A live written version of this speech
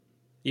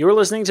You're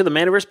listening to the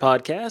Manaverse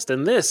Podcast,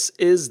 and this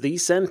is the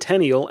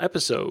Centennial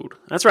episode.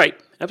 That's right,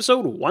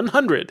 episode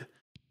 100.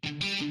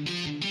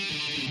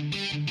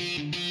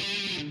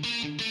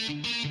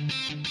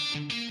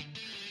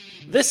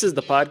 This is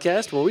the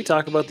podcast where we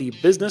talk about the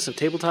business of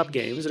tabletop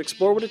games and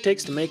explore what it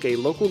takes to make a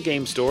local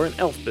game store an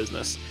elf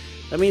business.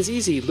 That means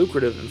easy,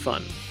 lucrative, and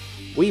fun.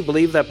 We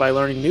believe that by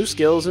learning new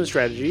skills and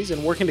strategies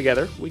and working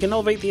together, we can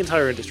elevate the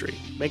entire industry,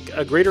 make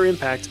a greater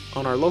impact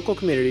on our local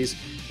communities,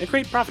 and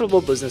create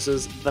profitable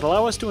businesses that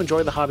allow us to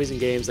enjoy the hobbies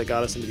and games that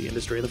got us into the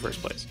industry in the first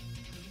place.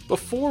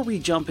 Before we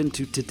jump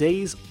into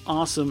today's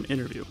awesome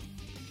interview,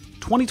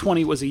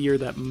 2020 was a year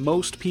that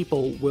most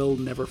people will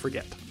never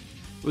forget.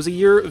 It was a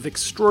year of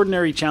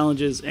extraordinary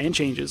challenges and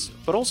changes,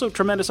 but also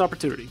tremendous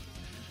opportunity.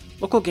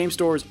 Local game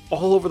stores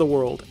all over the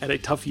world had a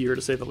tough year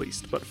to say the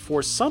least, but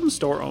for some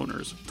store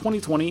owners,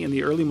 2020 and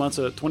the early months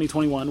of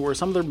 2021 were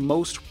some of their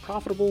most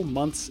profitable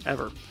months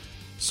ever.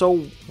 So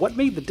what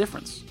made the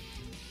difference?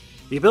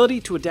 The ability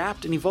to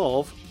adapt and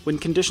evolve when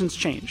conditions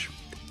change.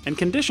 And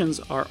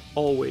conditions are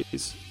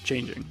always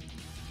changing.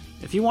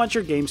 If you want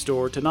your game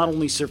store to not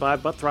only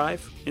survive but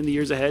thrive in the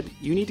years ahead,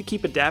 you need to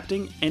keep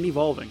adapting and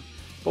evolving,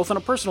 both on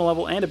a personal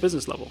level and a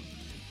business level.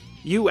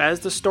 You, as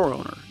the store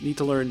owner, need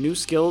to learn new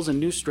skills and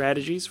new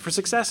strategies for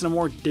success in a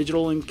more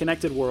digital and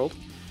connected world.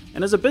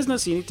 And as a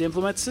business, you need to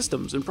implement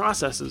systems and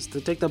processes to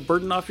take the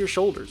burden off your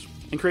shoulders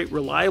and create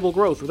reliable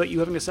growth without you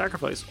having to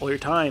sacrifice all your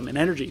time and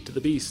energy to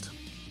the beast.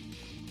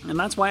 And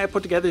that's why I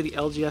put together the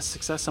LGS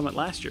Success Summit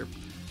last year.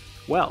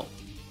 Well,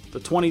 the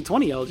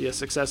 2020 LGS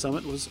Success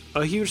Summit was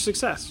a huge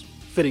success,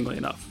 fittingly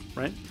enough,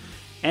 right?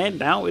 And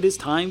now it is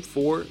time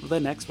for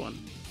the next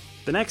one.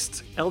 The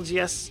next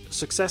LGS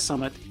Success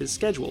Summit is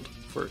scheduled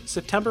for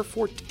September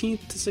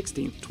 14th to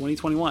 16th,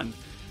 2021,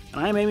 and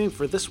I am aiming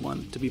for this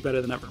one to be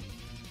better than ever.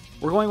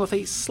 We're going with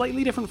a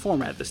slightly different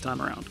format this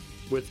time around,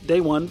 with Day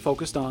 1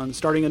 focused on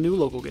starting a new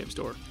local game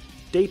store.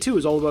 Day 2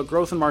 is all about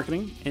growth and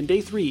marketing, and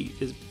Day 3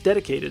 is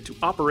dedicated to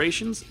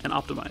operations and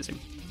optimizing.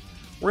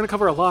 We're going to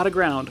cover a lot of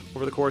ground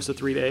over the course of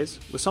 3 days,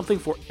 with something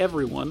for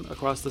everyone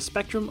across the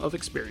spectrum of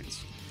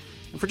experience.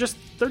 And for just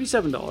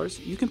 $37,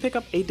 you can pick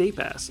up a day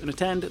pass and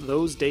attend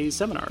those days'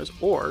 seminars,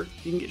 or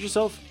you can get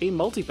yourself a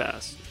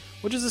multi-pass,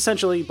 which is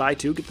essentially buy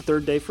 2, get the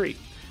 3rd day free,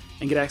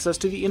 and get access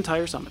to the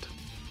entire summit.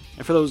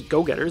 And for those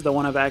go-getters that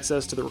want to have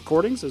access to the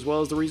recordings, as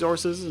well as the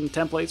resources and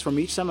templates from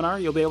each seminar,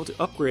 you'll be able to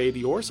upgrade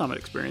your summit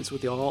experience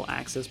with the All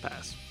Access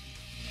Pass.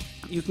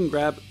 You can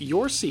grab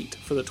your seat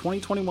for the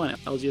 2021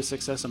 LGS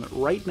Success Summit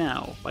right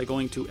now by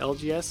going to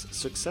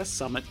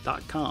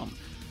lgssuccesssummit.com.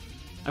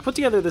 I put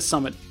together this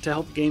summit to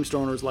help game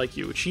store owners like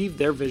you achieve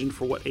their vision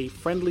for what a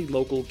friendly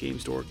local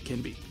game store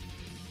can be.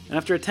 And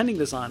after attending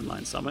this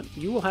online summit,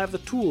 you will have the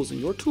tools in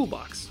your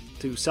toolbox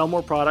to sell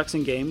more products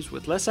and games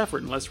with less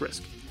effort and less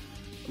risk.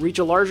 Reach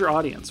a larger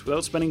audience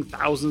without spending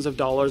thousands of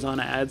dollars on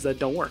ads that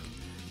don't work.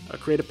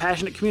 Create a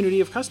passionate community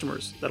of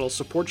customers that'll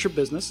support your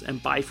business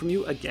and buy from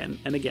you again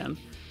and again.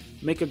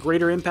 Make a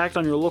greater impact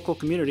on your local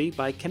community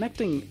by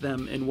connecting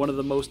them in one of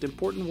the most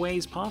important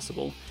ways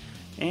possible.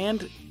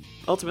 And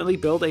ultimately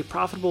build a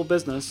profitable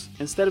business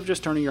instead of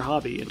just turning your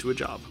hobby into a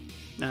job.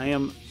 Now, I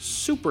am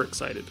super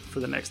excited for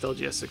the next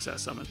LGS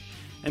Success Summit,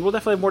 and we'll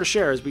definitely have more to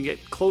share as we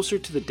get closer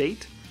to the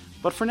date.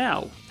 But for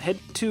now, head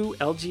to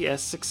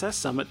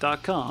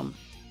lgssuccesssummit.com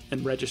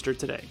and register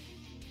today.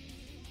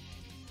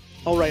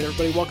 All right,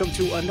 everybody, welcome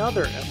to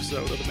another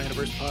episode of the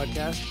Manaverse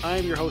Podcast. I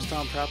am your host,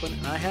 Tom Traplin,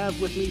 and I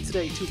have with me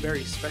today two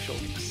very special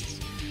guests.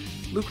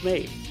 Luke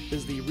May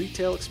is the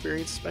Retail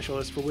Experience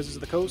Specialist for Wizards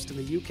of the Coast in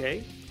the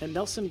UK, and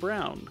Nelson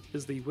Brown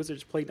is the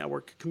Wizards Play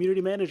Network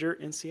Community Manager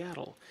in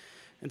Seattle.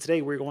 And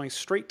today we're going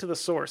straight to the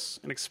source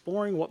and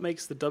exploring what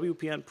makes the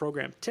WPN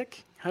program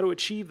tick, how to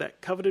achieve that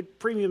coveted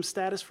premium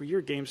status for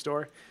your game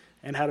store,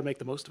 and how to make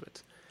the most of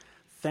it.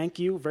 Thank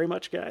you very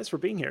much, guys, for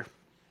being here.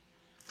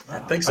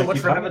 Thanks so much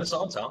for having us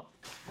on, Tom.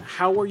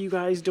 How are you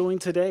guys doing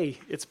today?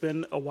 It's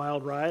been a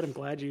wild ride. I'm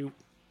glad you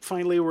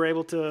finally were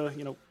able to,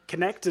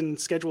 connect and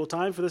schedule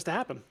time for this to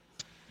happen.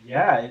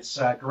 Yeah, it's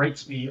great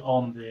to be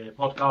on the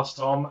podcast,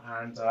 Tom,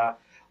 and I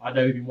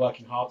know we've been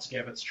working hard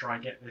together to try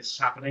and get this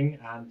happening,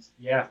 and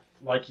yeah,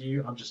 like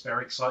you, I'm just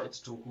very excited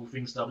to talk all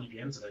things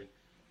WPN today.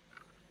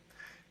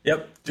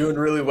 Yep, doing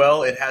really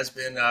well. It has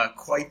been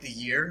quite the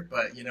year,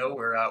 but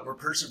we're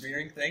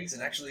persevering things,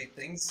 and actually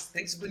things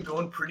have been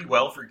going pretty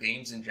well for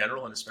games in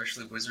general, and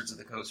especially Wizards of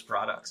the Coast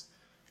products.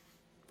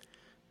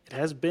 It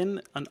has been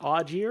an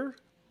odd year,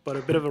 but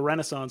a bit of a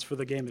renaissance for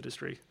the game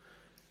industry.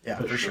 Yeah,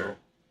 for sure.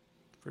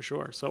 For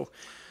sure. So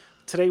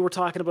today we're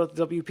talking about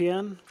the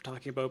WPN, we're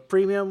talking about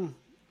premium,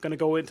 going to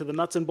go into the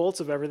nuts and bolts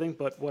of everything,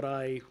 but what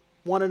I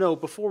want to know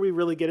before we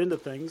really get into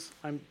things,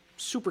 I'm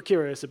super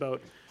curious about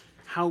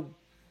how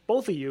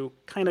both of you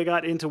kind of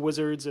got into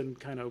Wizards and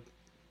kind of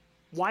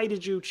why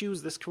did you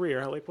choose this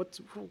career? Like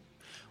what's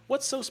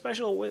so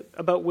special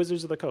about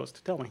Wizards of the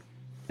Coast? Tell me.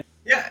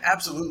 Yeah,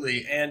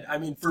 absolutely. And I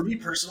mean, for me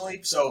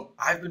personally, so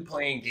I've been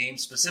playing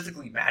games,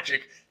 specifically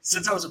Magic,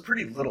 since I was a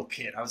pretty little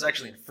kid. I was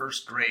actually in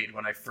first grade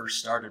when I first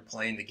started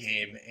playing the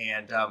game.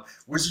 And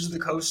Wizards of the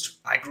Coast,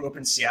 I grew up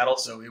in Seattle,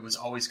 so it was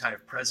always kind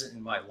of present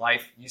in my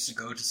life. Used to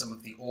go to some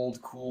of the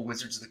old, cool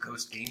Wizards of the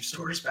Coast game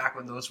stores back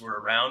when those were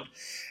around.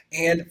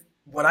 And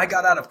when I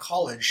got out of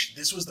college,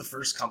 this was the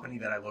first company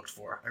that I looked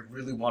for. I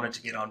really wanted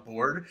to get on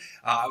board.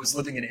 I was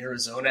living in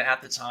Arizona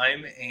at the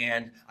time,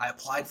 and I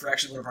applied for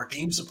actually one of our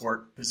game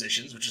support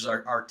positions, which is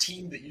our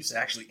team that used to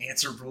actually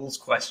answer rules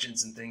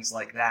questions and things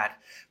like that.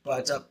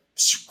 But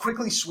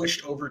quickly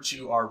switched over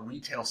to our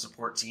retail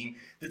support team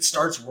that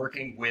starts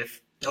working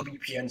with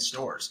WPN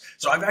stores.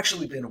 So I've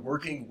actually been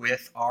working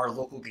with our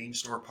local game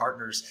store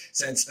partners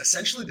since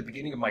essentially the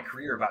beginning of my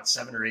career about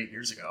 7 or 8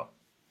 years ago.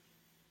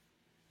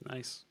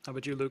 Nice. How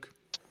about you, Luke?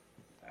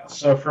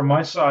 So from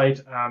my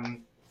side, I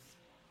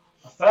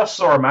first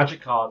saw a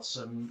Magic card.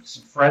 Some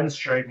friends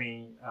showed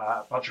me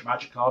a bunch of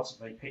Magic cards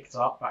that they picked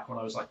up back when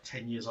I was like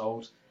 10 years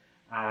old.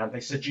 And they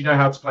said, "Do you know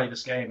how to play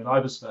this game?" And I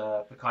was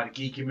the kind of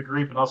geek in the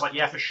group. And I was like,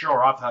 "Yeah, for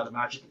sure. I've heard of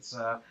Magic.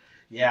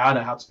 Yeah, I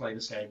know how to play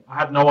this game." I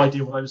had no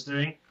idea what I was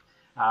doing.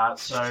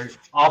 So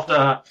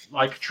after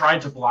like trying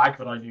to brag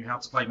that I knew how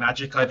to play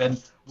Magic, I then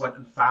went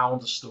and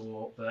found a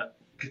store that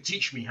could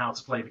teach me how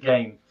to play the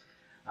game.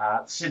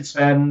 Since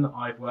then,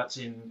 I've worked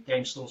in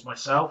game stores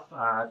myself.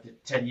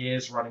 Did 10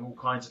 years running all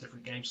kinds of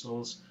different game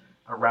stores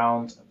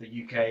around the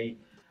UK.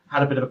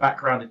 Had a bit of a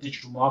background in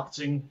digital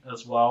marketing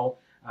as well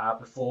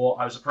before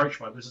I was approached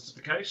by Wizards of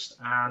the Coast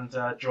and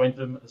joined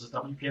them as a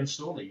WPN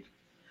store lead.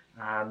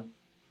 And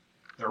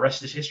the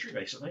rest is history,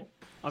 basically.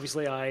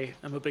 Obviously, I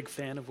am a big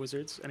fan of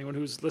Wizards. Anyone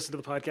who's listened to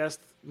the podcast,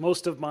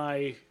 most of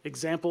my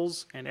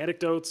examples and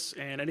anecdotes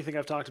and anything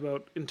I've talked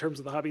about in terms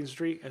of the hobby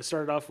industry has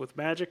started off with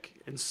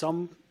Magic in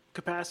some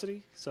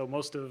capacity. So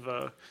most of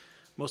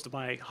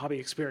my hobby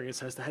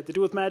experience has had to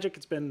do with Magic.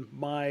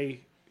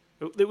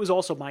 It was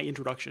also my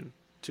introduction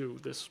to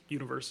this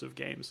universe of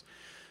games.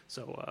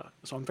 So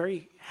I'm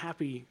very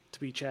happy to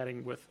be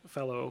chatting with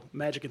fellow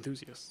Magic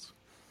enthusiasts.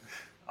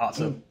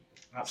 Awesome.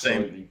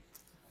 Absolutely. Same.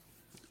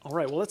 All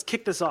right, well, let's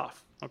kick this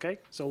off. Okay,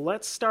 so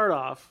let's start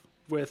off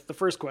with the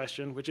first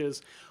question, which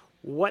is,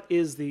 what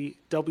is the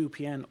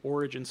WPN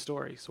origin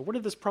story? So where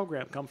did this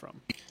program come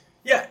from?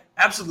 Yeah,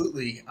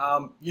 absolutely.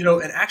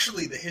 And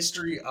actually the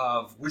history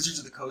of Wizards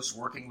of the Coast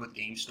working with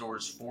game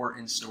stores for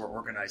in-store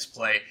organized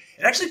play,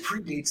 it actually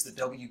predates the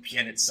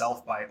WPN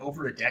itself by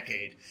over a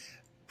decade.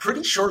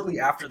 Pretty shortly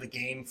after the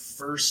game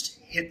first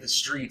hit the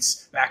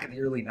streets back in the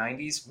early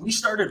 90s, we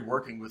started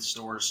working with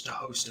stores to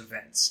host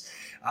events.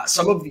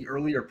 Some of the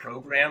earlier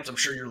programs, I'm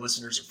sure your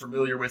listeners are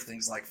familiar with,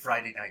 things like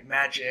Friday Night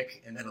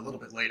Magic, and then a little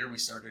bit later we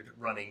started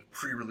running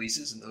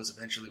pre-releases, and those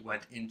eventually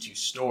went into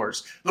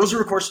stores. Those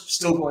are, of course,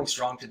 still going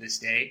strong to this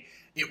day.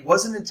 It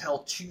wasn't until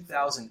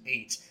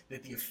 2008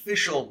 that the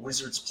official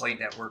Wizards Play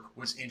Network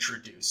was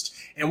introduced.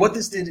 And what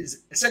this did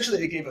is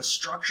essentially it gave a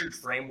structured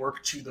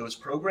framework to those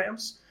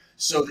programs,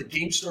 so that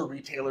game store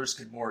retailers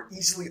could more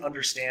easily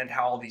understand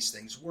how all these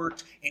things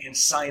worked and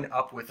sign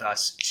up with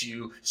us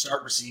to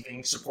start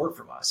receiving support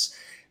from us.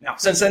 Now,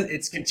 since then,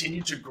 it's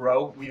continued to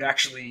grow. We've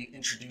actually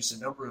introduced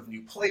a number of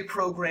new play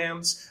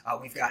programs.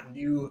 We've got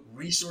new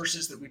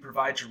resources that we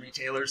provide to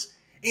retailers.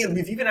 And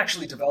we've even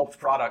actually developed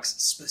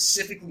products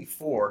specifically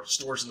for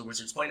stores in the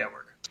Wizards Play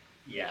Network.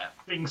 Yeah,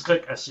 things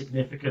took a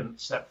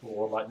significant step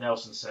forward, like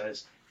Nelson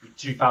says, in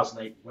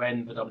 2008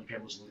 when the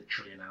WPN was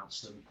literally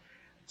announced. And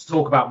to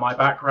talk about my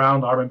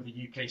background, I remember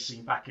the UK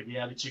scene back in the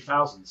early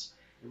 2000s.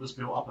 It was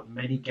built up of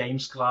many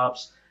games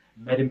clubs,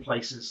 met in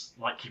places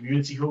like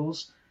community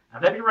halls,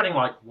 and they'd be running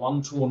like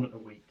one tournament a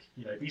week.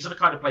 These are the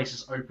kind of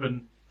places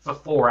open for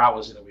 4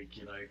 hours in a week,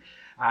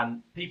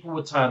 and people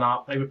would turn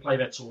up, they would play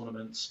their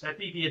tournaments. There'd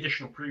be the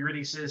additional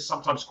pre-releases,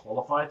 sometimes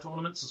qualifier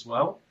tournaments as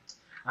well.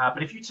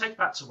 But if you take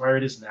that to where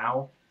it is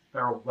now,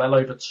 there are well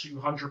over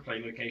 200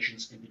 play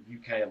locations in the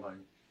UK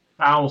alone,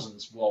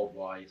 thousands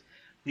worldwide.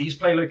 These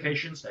play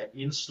locations, they're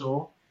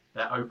in-store,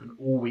 they're open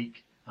all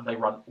week, and they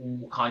run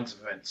all kinds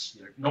of events.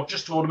 Not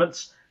just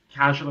tournaments,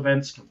 casual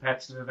events,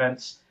 competitive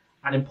events,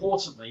 and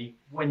importantly,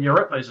 when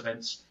you're at those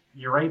events,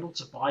 you're able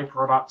to buy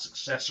products,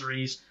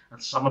 accessories,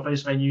 and some of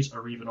those venues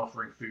are even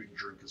offering food and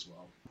drink as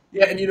well.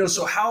 Yeah, and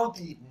so how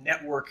the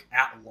network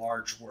at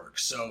large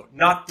works, so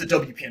not the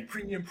WPN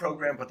Premium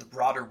program, but the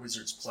broader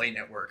Wizards Play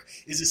Network,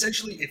 is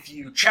essentially if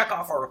you check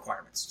off our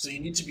requirements. So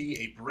you need to be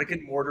a brick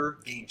and mortar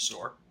game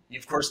store. You,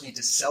 of course, need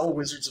to sell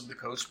Wizards of the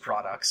Coast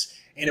products.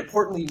 And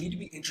importantly, you need to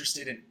be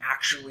interested in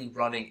actually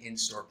running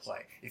in-store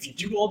play. If you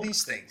do all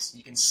these things,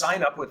 you can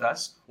sign up with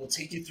us. We'll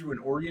take you through an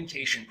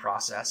orientation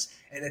process.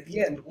 And at the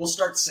end, we'll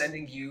start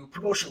sending you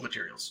promotional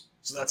materials.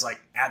 So that's like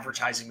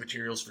advertising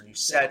materials for new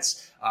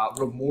sets,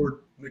 reward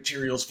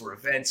materials for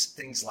events,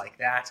 things like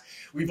that.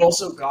 We've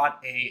also got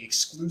a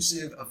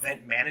exclusive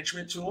event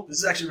management tool. This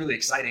is actually really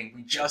exciting.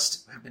 We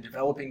just have been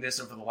developing this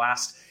over the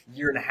last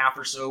year and a half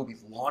or so.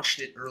 We've launched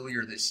it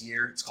earlier this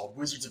year. It's called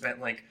Wizards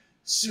Event Link.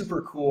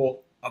 Super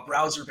cool. A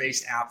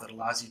browser-based app that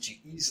allows you to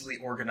easily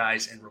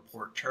organize and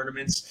report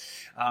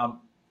tournaments.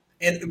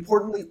 And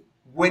importantly,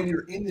 when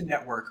you're in the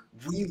network,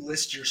 we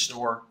list your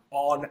store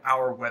on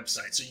our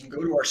website. So you can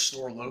go to our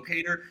store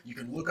locator, you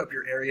can look up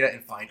your area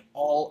and find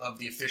all of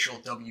the official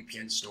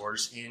WPN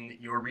stores in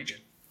your region.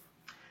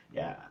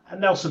 Yeah,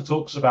 and Nelson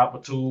talks about the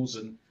tools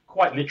and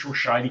quite literal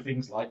shiny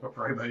things like the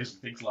promos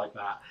and things like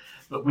that.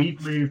 But we've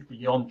moved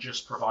beyond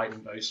just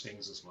providing those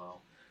things as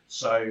well.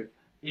 So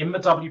in the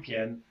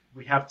WPN,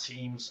 we have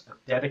teams of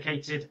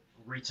dedicated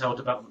retail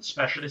development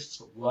specialists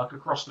that work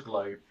across the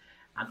globe.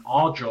 And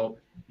our job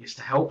is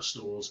to help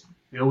stores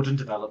build and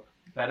develop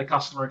better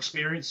customer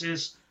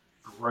experiences,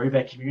 grow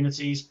their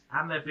communities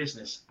and their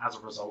business as a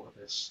result of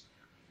this.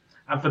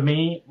 And for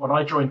me, when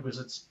I joined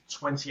Wizards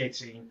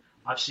 2018,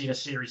 I've seen a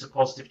series of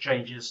positive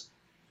changes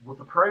with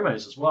the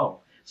promos as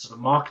well. So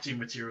the marketing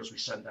materials we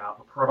send out,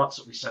 the products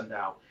that we send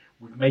out,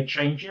 we've made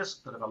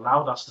changes that have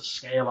allowed us to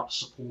scale up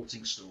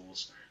supporting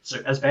stores.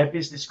 So as their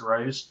business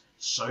grows,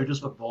 so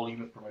does the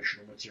volume of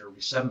promotional material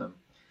we send them.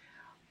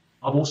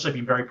 I've also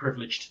been very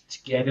privileged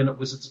to get in at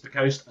Wizards of the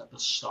Coast at the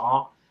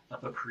start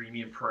of the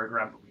premium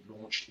program that we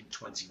launched in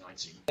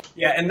 2019.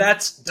 Yeah, and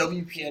that's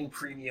WPN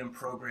Premium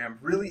Program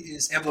really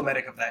is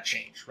emblematic of that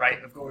change,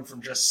 right? Of going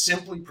from just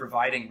simply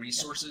providing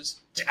resources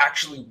to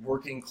actually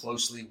working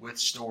closely with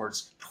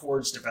stores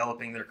towards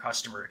developing their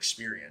customer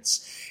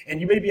experience.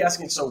 And you may be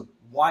asking, so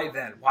why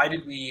then? Why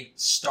did we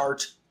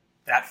start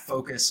that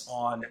focus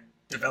on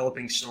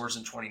developing stores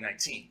in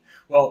 2019?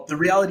 Well, the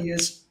reality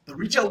is the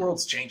retail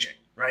world's changing,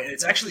 right? And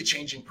it's actually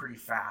changing pretty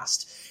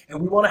fast.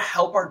 And we want to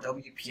help our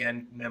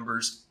WPN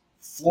members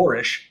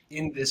flourish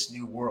in this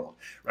new world,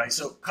 right?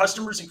 So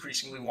customers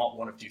increasingly want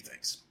one of two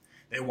things.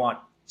 They want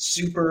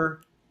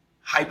super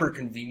hyper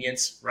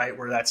convenience, right?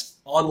 Where that's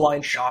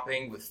online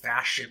shopping with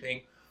fast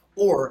shipping,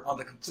 or on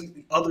the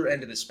completely other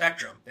end of the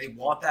spectrum, they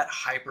want that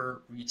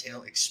hyper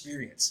retail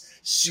experience,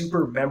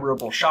 super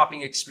memorable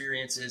shopping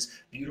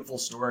experiences, beautiful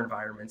store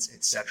environments,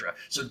 etc.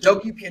 So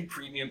WPN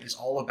Premium is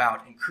all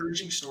about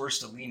encouraging stores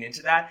to lean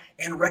into that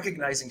and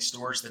recognizing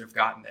stores that have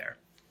gotten there.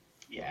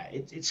 Yeah,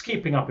 it's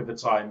keeping up with the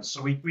times.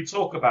 So we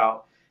talk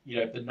about, the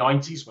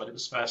 90s when it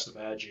was first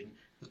emerging,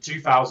 the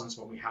 2000s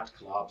when we had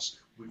clubs.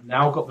 We've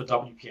now got the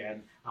WPN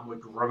and we're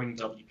growing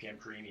WPN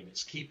Premium.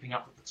 It's keeping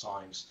up with the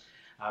times.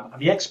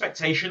 And the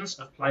expectations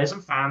of players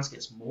and fans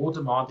gets more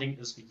demanding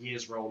as the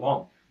years roll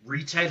on.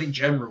 Retail in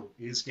general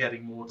is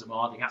getting more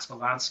demanding. That's the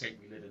landscape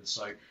we live in.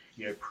 So,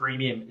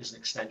 premium is an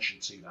extension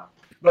to that.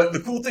 But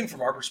the cool thing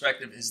from our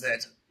perspective is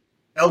that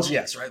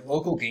LGS, right,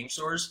 local game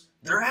stores,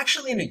 they're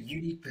actually in a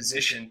unique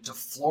position to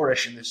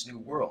flourish in this new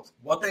world.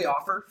 What they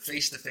offer,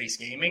 face-to-face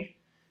gaming,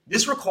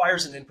 this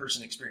requires an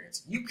in-person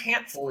experience. You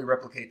can't fully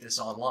replicate this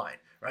online,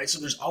 right? So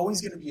there's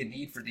always going to be a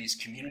need for these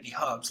community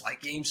hubs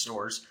like game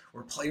stores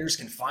where players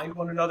can find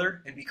one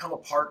another and become a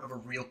part of a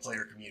real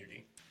player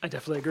community. I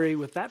definitely agree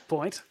with that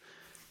point.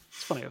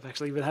 It's funny, I've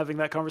actually been having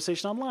that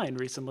conversation online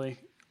recently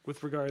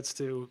with regards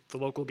to the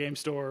local game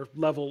store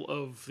level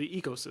of the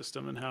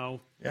ecosystem and how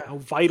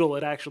vital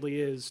it actually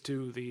is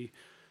to the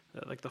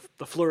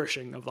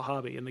flourishing of the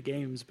hobby and the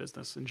games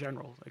business in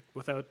general. Like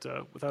without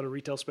a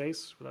retail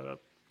space, without a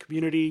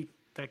community,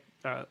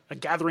 a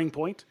gathering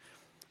point.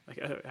 Like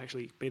I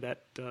actually made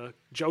that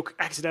joke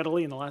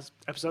accidentally in the last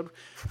episode.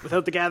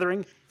 Without the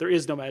gathering, there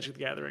is no Magic the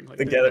Gathering. Like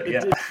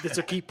it's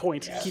a key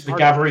point. Yeah, the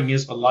gathering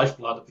is the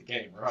lifeblood of the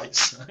game,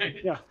 right?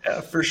 Yeah,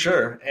 for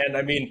sure. And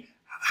I mean,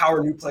 how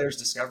are new players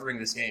discovering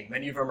this game?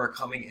 Many of them are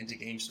coming into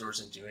game stores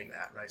and doing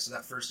that, right? So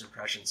that first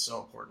impression is so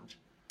important.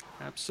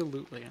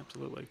 Absolutely.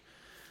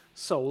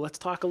 So let's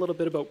talk a little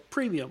bit about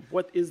premium.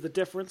 What is the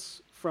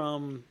difference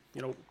from,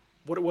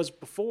 what it was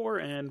before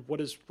and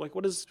what is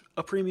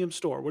a premium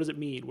store? What does it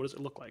mean? What does it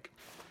look like?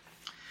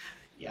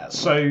 Yeah,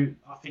 so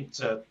I think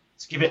to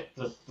give it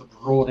the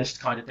broadest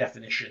kind of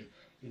definition,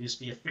 it is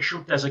the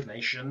official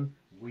designation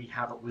we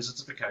have at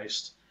Wizards of the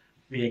Coast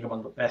being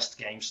among the best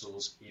game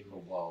stores in the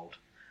world.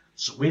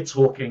 So we're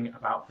talking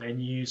about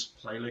venues,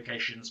 play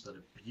locations that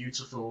are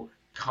beautiful,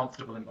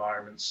 comfortable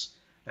environments.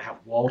 They have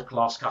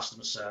world-class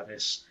customer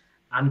service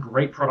and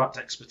great product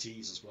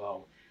expertise as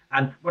well.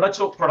 And when I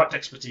talk product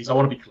expertise, I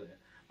want to be clear.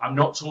 I'm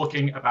not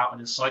talking about an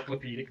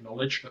encyclopedic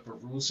knowledge of the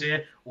rules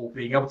here or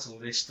being able to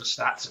list the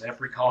stats of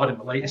every card in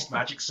the latest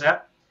Magic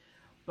set,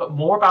 but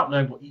more about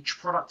knowing what each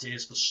product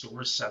is the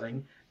store is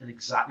selling and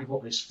exactly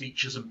what those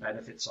features and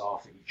benefits are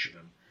for each of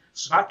them.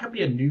 So that could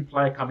be a new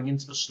player coming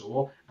into the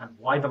store and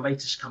why the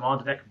latest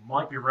Commander deck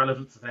might be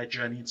relevant for their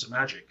journey into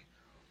Magic.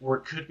 Or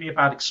it could be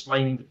about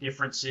explaining the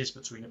differences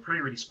between a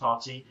pre-release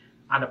party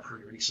and a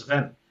pre-release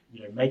event,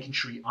 making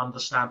sure you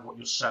understand what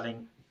you're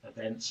selling,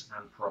 event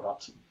and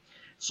product.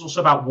 It's also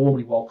about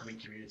warmly welcoming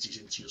communities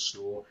into your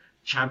store,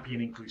 champion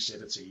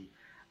inclusivity,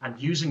 and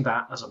using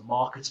that as a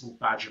marketable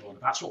badge of honor.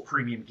 That's what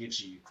premium gives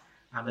you.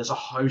 And there's a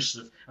host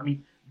of,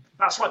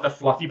 that's like the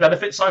fluffy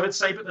benefits, I would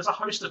say, but there's a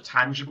host of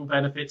tangible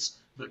benefits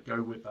that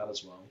go with that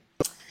as well.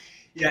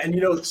 Yeah,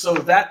 and so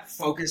that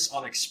focus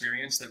on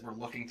experience that we're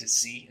looking to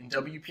see in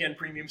WPN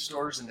premium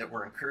stores and that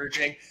we're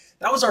encouraging,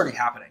 that was already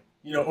happening,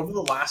 Over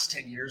the last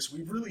 10 years,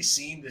 we've really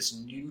seen this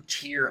new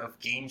tier of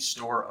game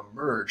store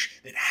emerge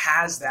that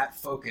has that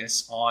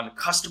focus on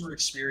customer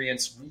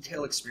experience,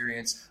 retail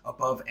experience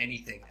above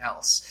anything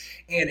else.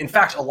 And in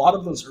fact, a lot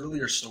of those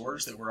earlier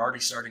stores that were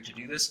already starting to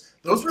do this,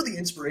 those were the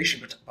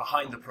inspiration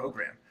behind the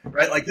program,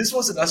 right? Like, this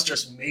wasn't us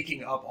just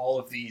making up all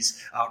of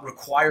these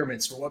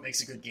requirements for what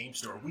makes a good game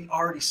store. We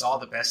already saw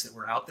the best that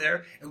were out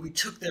there, and we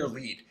took their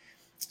lead.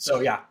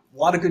 So yeah, a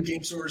lot of good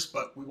game stores,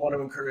 but we want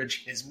to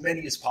encourage as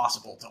many as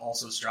possible to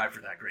also strive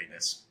for that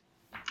greatness.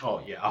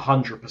 Oh yeah,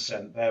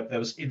 100%. There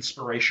was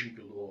inspiration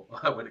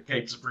galore when it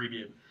came to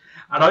premium.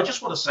 And I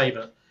just want to say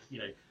that,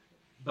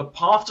 the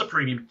path to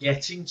premium,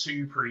 getting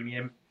to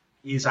premium,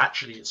 is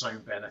actually its own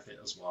benefit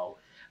as well.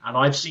 And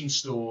I've seen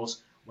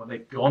stores, when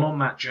they've gone on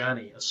that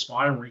journey,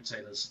 aspiring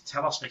retailers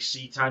tell us they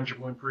see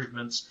tangible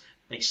improvements,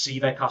 they see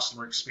their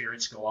customer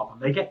experience go up,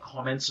 and they get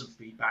comments and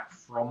feedback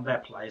from their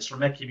players, from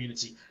their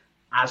community,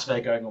 as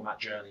they're going on that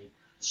journey.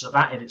 So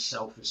that in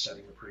itself is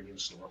setting the premium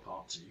store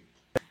apart too.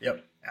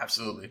 Yep,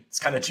 absolutely.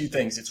 It's kind of two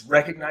things. It's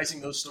recognizing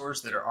those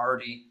stores that are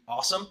already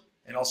awesome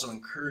and also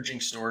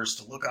encouraging stores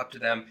to look up to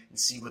them and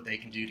see what they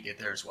can do to get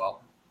there as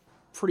well.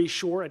 Pretty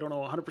sure, I don't know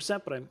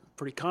 100%, but I'm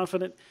pretty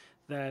confident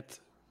that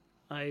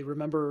I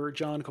remember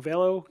John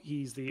Covello.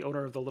 He's the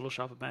owner of the Little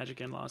Shop of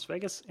Magic in Las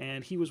Vegas,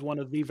 and he was one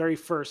of the very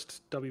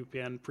first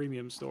WPN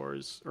premium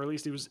stores, or at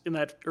least he was in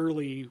that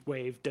early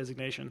wave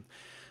designation.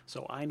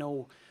 So I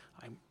know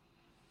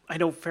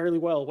fairly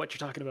well what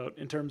you're talking about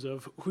in terms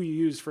of who you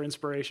use for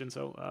inspiration.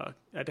 So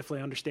I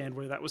definitely understand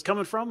where that was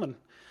coming from, and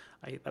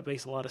that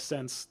makes a lot of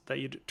sense that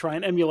you'd try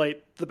and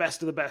emulate the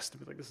best of the best.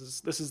 Like,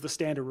 this is the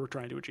standard we're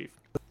trying to achieve.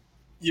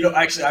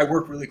 Actually, I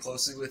work really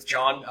closely with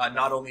John.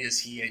 Not only is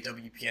he a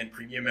WPN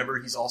premium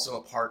member, he's also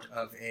a part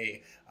of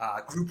a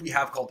group we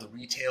have called the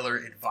Retailer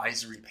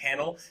Advisory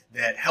Panel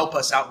that help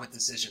us out with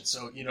decisions.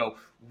 So,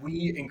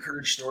 we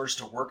encourage stores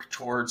to work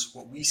towards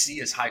what we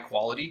see as high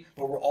quality,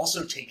 but we're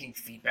also taking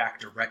feedback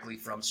directly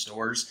from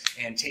stores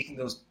and taking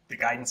the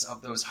guidance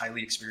of those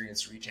highly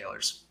experienced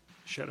retailers.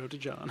 Shout out to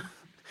John.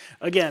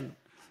 Again,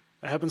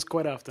 that happens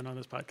quite often on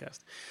this podcast.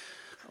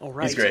 All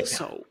right. He's great.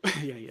 So,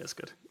 yeah, he is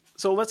good.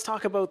 So let's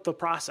talk about the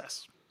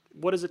process.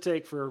 What does it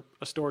take for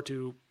a store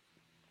to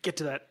get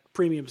to that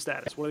premium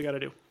status? What do they got to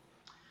do?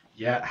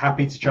 Yeah,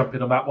 happy to jump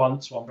in on that one.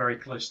 It's one very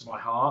close to my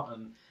heart.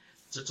 And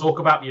to talk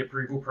about the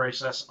approval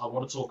process, I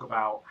want to talk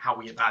about how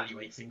we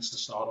evaluate things to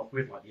start off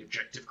with, like the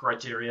objective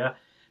criteria.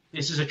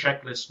 This is a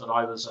checklist that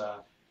I was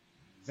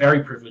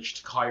very privileged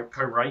to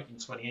co-write in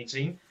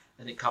 2018,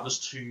 and it covers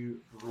two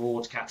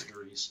broad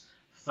categories.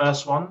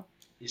 First one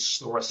is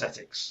store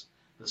aesthetics.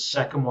 The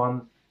second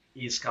one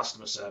is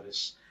customer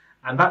service.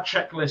 And that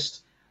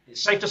checklist,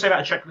 it's safe to say that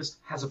a checklist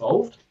has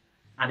evolved,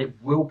 and it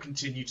will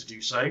continue to do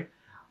so.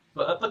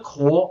 But at the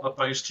core of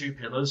those two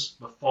pillars,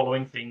 the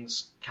following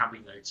things can be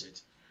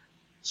noted.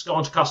 Let's go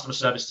on to customer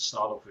service to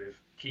start off with.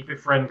 Keep it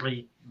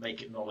friendly,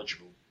 make it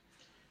knowledgeable.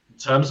 In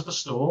terms of a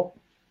store,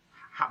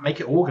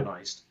 make it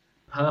organized,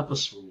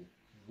 purposeful,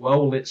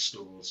 well-lit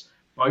stores,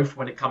 both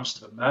when it comes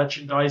to the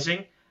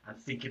merchandising and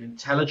thinking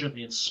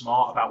intelligently and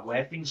smart about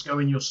where things go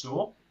in your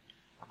store,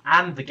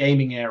 and the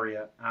gaming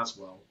area as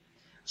well.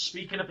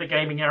 Speaking of the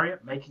gaming area,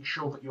 making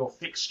sure that your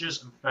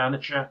fixtures and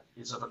furniture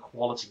is of a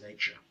quality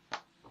nature.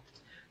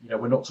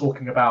 We're not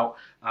talking about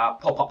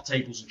pop-up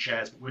tables and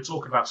chairs, but we're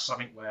talking about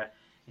something where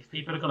if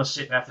people are going to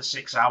sit there for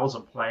 6 hours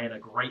and play in a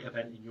great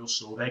event in your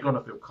store, they're going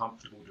to feel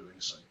comfortable doing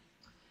so.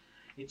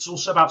 It's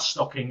also about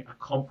stocking a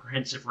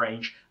comprehensive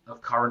range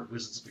of current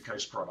Wizards of the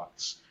Coast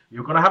products.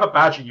 You're going to have a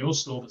badge in your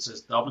store that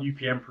says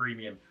WPN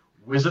Premium.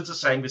 Wizards are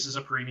saying this is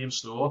a premium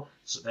store,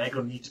 so they're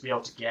going to need to be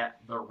able to get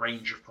the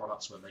range of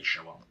products when they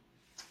show up.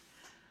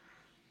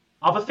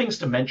 Other things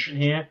to mention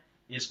here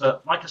is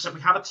that, like I said, we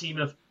have a team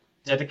of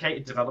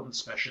dedicated development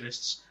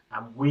specialists,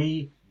 and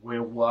we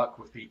will work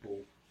with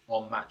people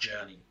on that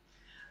journey.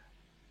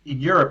 In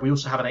Europe, we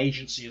also have an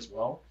agency as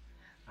well,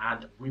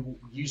 and we will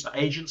use the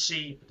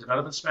agency, the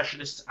development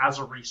specialists, as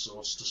a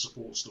resource to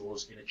support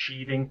stores in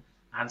achieving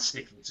and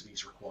sticking to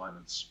these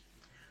requirements.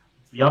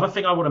 The other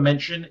thing I want to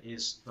mention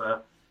is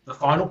the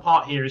final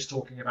part here is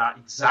talking about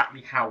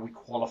exactly how we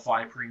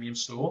qualify a premium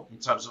store in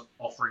terms of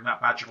offering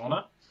that badge of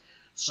honor.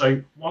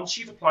 So once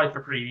you've applied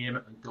for premium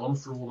and gone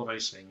through all of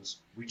those things,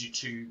 we do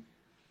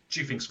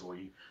two things for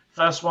you.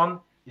 First one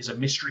is a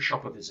mystery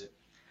shopper visit.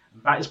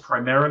 And that is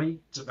primarily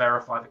to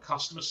verify the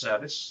customer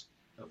service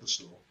of the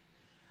store.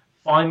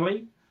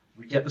 Finally,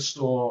 we get the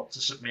store to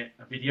submit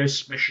a video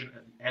submission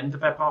at the end of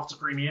their path to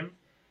premium,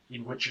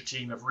 in which a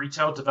team of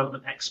retail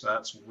development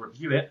experts will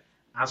review it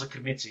as a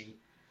committee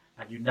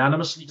and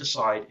unanimously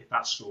decide if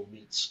that store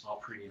meets our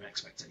premium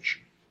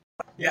expectation.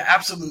 Yeah,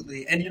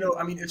 absolutely. And,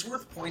 it's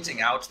worth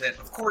pointing out that,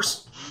 of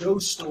course, no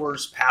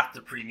store's path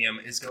to premium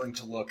is going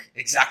to look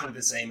exactly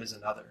the same as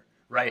another,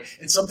 right?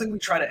 And something we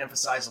try to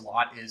emphasize a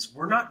lot is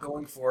we're not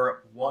going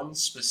for one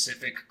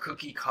specific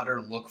cookie cutter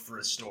look for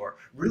a store.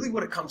 Really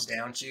what it comes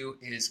down to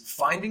is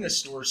finding a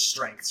store's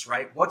strengths,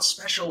 right? What's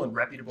special and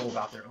reputable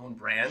about their own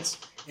brands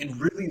and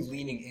really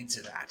leaning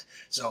into that.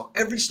 So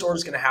every store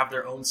is going to have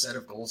their own set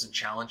of goals and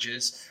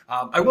challenges.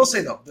 I will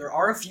say though, there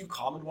are a few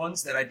common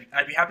ones that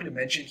I'd be happy to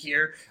mention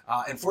here.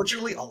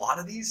 Unfortunately, a lot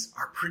of these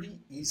are pretty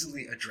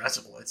easily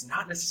addressable. It's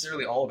not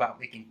necessarily all about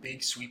making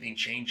big sweeping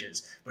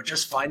changes, but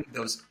just finding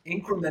those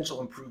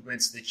incremental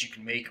improvements that you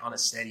can make on a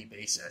steady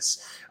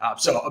basis.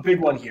 So a big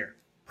one here,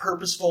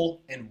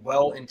 purposeful and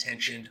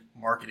well-intentioned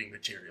marketing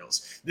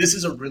materials. This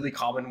is a really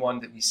common one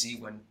that we see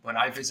when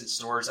I visit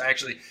stores. I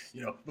actually,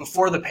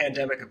 before the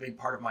pandemic, a big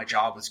part of my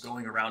job was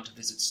going around to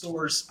visit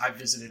stores. I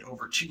visited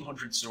over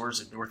 200 stores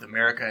in North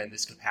America in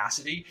this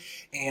capacity.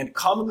 And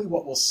commonly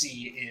what we'll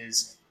see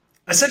is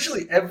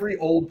essentially every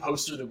old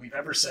poster that we've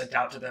ever sent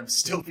out to them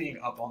still being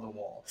up on the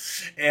wall.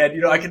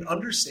 And, I can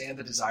understand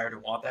the desire to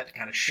want that to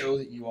kind of show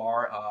that you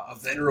are a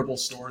venerable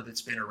store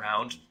that's been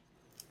around.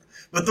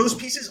 But those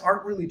pieces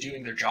aren't really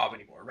doing their job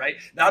anymore, right?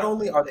 Not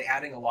only are they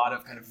adding a lot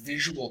of kind of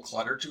visual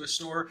clutter to a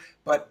store,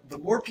 but the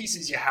more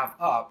pieces you have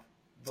up,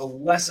 the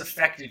less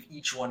effective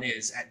each one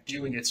is at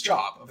doing its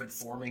job of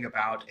informing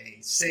about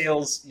a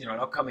sales, an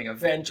upcoming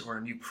event or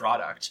a new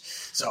product.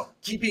 So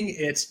keeping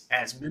it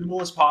as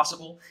minimal as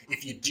possible.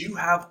 If you do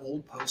have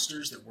old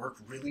posters that work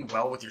really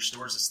well with your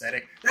store's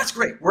aesthetic, that's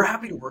great. We're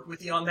happy to work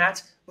with you on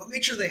that, but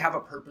make sure they have a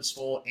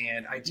purposeful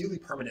and ideally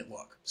permanent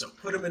look. So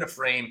put them in a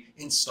frame,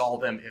 install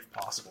them if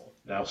possible.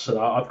 Now,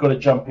 so I've got to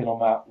jump in on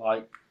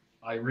that.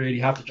 I really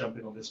have to jump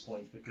in on this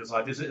point because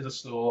I visited a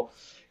store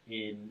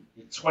in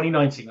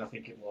 2019, I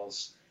think it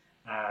was,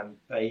 and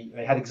they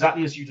had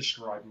exactly as you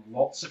described,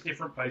 lots of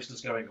different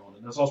posters going on.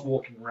 And as I was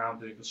walking around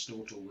doing the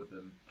store tour with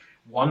them,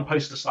 one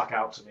poster stuck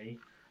out to me.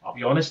 I'll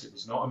be honest, it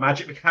was not a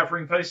Magic the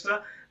Gathering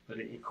poster, but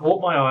it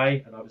caught my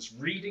eye, and I was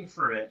reading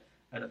through it,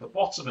 and at the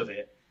bottom of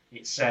it,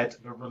 it said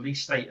the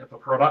release date of the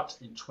product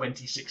in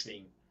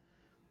 2016.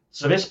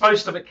 So this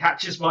poster that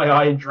catches my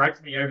eye and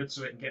drags me over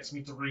to it and gets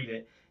me to read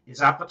it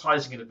is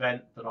advertising an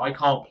event that I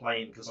can't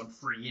play in because I'm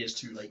 3 years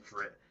too late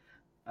for it.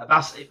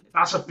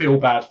 That's a feel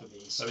bad for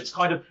me. So it's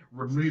kind of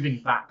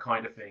removing that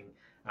kind of thing.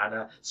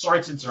 And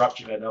sorry to interrupt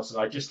you there, Nelson.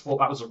 I just thought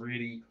that was a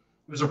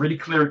really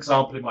clear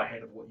example in my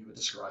head of what you were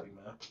describing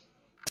there.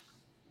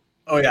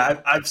 Oh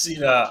yeah, I've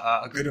seen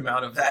a good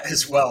amount of that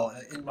as well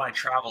in my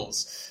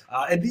travels.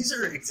 And these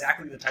are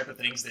exactly the type of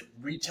things that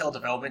retail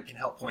development can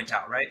help point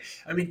out, right?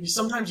 I mean,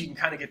 sometimes you can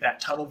kind of get that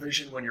tunnel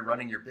vision when you're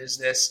running your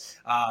business.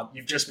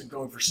 You've just been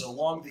going for so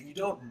long that you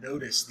don't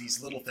notice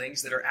these little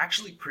things that are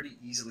actually pretty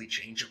easily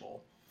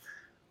changeable.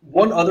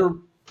 One other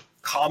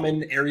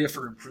common area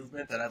for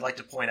improvement that I'd like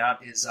to point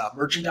out is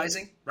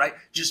merchandising, right?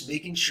 Just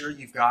making sure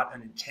you've got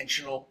an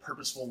intentional,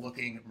 purposeful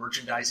looking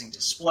merchandising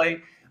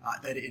display,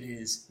 that it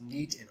is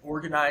neat and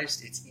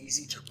organized, it's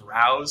easy to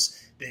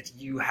browse, that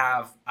you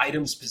have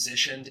items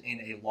positioned in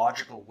a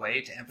logical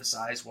way to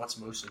emphasize what's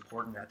most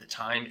important at the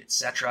time,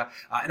 etc.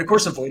 And of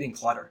course, avoiding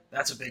clutter.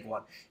 That's a big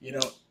one.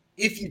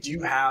 If you do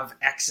have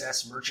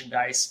excess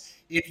merchandise,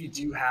 if you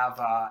do have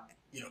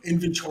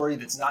inventory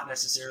that's not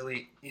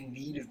necessarily in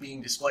need of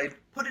being displayed,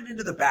 put it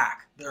into the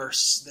back. There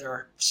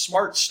are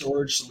smart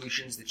storage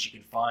solutions that you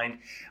can find.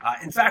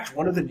 In fact,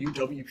 one of the new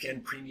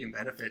WPN premium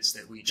benefits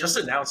that we just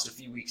announced a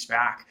few weeks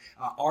back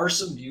are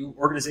some new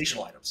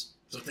organizational items.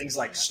 So things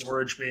like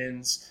storage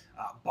bins,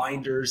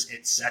 binders,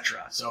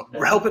 etc. So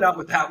we're helping out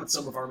with that with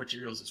some of our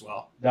materials as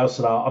well.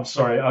 Nelson, I'm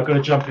sorry, I've got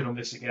to jump in on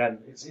this again.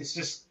 It's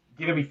just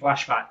giving me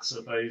flashbacks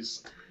of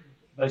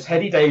those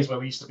heady days where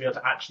we used to be able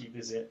to actually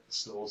visit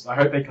stores. I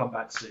hope they come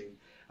back soon.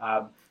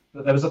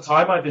 But there was a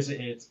time I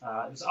visited,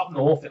 it was up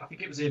north, I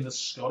think it was in the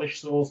Scottish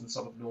stores and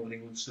some of the Northern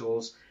England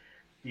stores.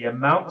 The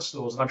amount of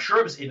stores, and I'm sure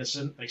it was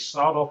innocent, they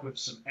start off with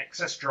some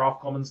excess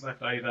draft commons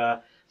left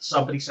over.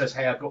 Somebody says,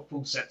 hey, I've got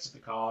full sets of the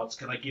cards,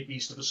 can I give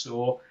these to the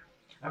store?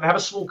 And they have a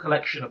small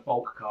collection of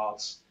bulk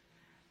cards.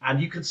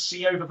 And you can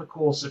see over the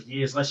course of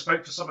years, and I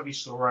spoke to some of these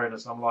store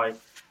owners, and I'm like,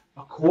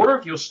 a quarter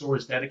of your store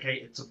is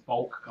dedicated to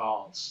bulk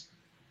cards.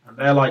 And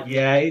they're like,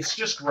 yeah, it's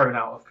just grown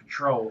out of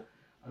control.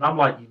 And I'm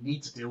like, you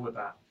need to deal with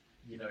that.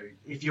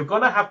 If you're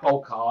going to have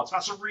bulk cards,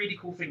 that's a really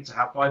cool thing to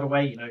have, by the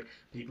way.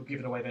 People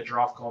giving away their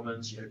draft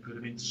commons, put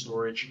them into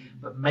storage.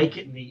 But make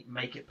it neat,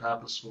 make it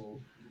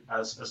purposeful,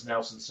 as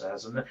Nelson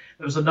says. And there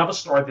was another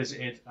store I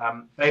visited.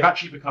 They've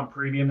actually become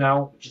premium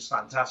now, which is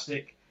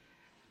fantastic.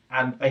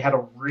 And they had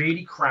a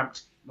really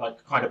cramped,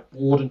 kind of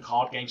board and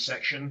card game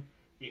section.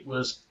 It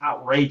was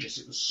outrageous.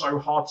 It was so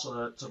hard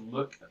to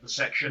look at the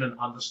section and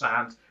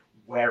understand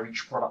where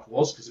each product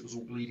was because it was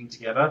all bleeding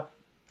together.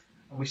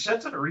 And we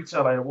said to the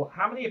retailer, well,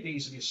 how many of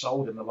these have you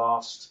sold in the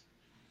last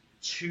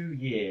 2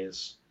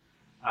 years?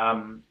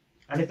 And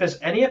if there's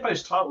any of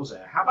those titles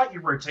there, how about you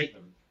rotate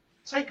them?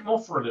 Take them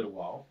off for a little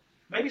while.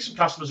 Maybe some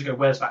customers will go,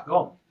 where's that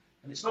gone?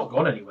 And it's not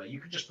gone anywhere. You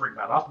could just bring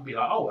that up and be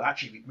like, oh,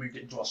 actually, we've moved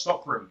it into our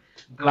stock room.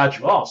 I'm glad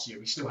you asked.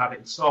 We still have it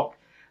in stock.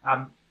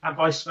 And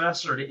vice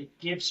versa. It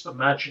gives the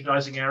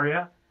merchandising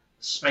area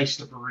space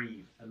to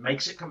breathe and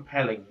makes it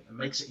compelling and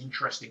makes it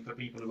interesting for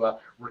people who are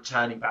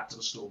returning back to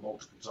the store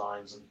multiple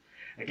times. And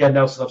again,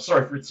 Nelson, I'm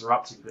sorry for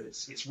interrupting, but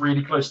it's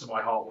really close to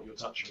my heart what you're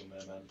touching on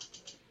there, man.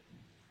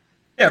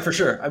 Yeah, for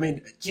sure. I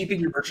mean, keeping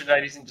your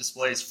merchandising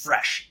displays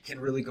fresh can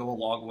really go a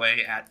long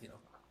way at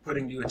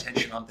putting new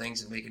attention on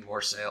things and making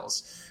more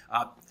sales.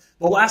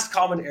 The last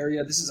common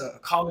area, this is a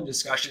common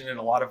discussion in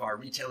a lot of our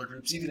retailer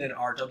groups, even in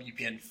our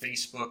WPN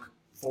Facebook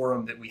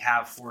forum that we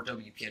have for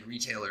WPN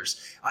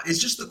retailers, is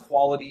just the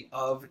quality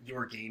of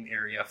your game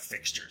area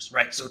fixtures,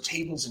 right? So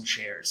tables and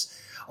chairs.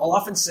 I'll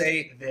often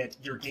say that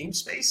your game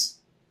space,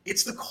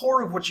 it's the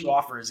core of what you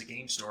offer as a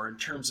game store in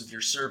terms of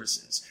your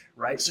services,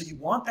 right? So you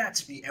want that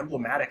to be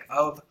emblematic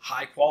of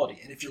high quality.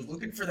 And if you're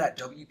looking for that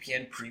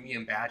WPN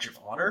premium badge of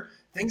honor,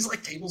 things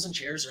like tables and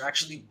chairs are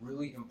actually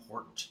really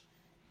important.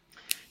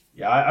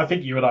 Yeah, I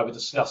think you and I were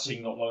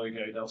discussing not long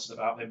ago, Nelson,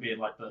 about them being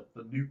like the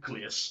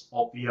nucleus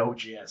of the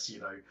LGS,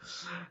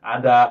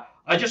 And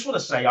I just want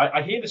to say,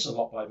 I hear this a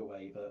lot, by the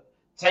way, that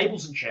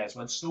tables and chairs,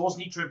 when stores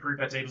need to improve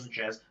their tables and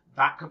chairs,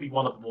 that can be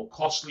one of the more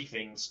costly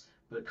things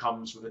that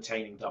comes with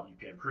attaining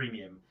WPN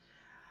Premium.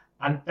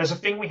 And there's a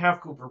thing we have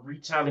called the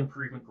Retail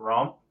Improvement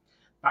Grant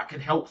that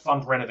can help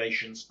fund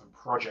renovations and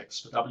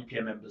projects for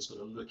WPN members that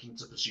are looking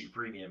to pursue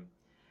premium.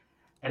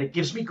 And it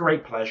gives me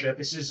great pleasure.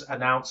 This is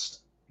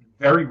announced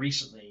very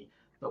recently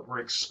that we're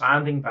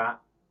expanding that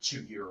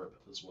to Europe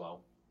as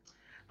well.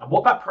 And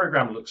what that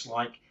program looks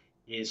like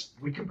is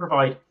we can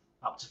provide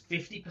up to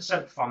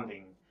 50%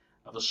 funding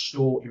of a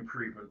store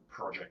improvement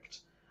project.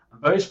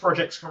 And those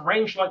projects can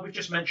range, like we've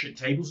just mentioned,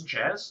 tables and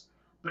chairs,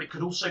 but it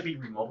could also be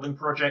remodeling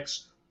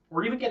projects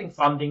or even getting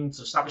funding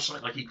to establish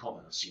something like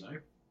e-commerce,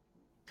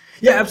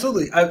 Yeah,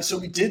 absolutely. So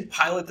we did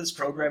pilot this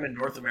program in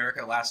North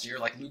America last year.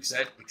 Like Luke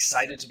said,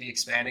 excited to be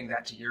expanding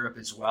that to Europe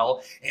as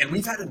well. And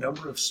we've had a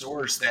number of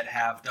stores that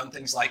have done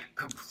things like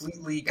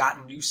completely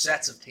gotten new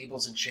sets of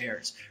tables and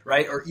chairs,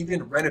 right? Or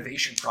even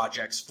renovation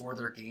projects for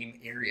their game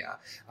area.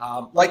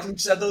 Like Luke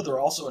said, though, there are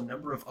also a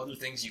number of other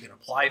things you can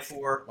apply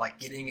for, like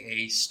getting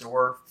a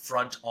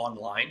storefront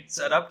online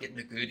set up, getting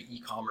a good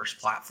e-commerce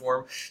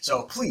platform.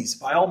 So please,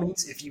 by all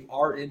means, if you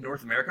are in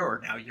North America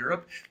or now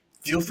Europe,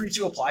 feel free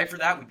to apply for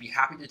that. We'd be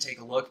happy to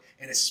take a look.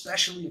 And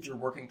especially if you're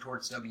working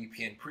towards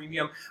WPN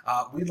Premium,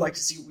 we'd like to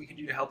see what we can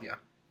do to help you.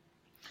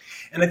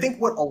 And I think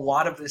what a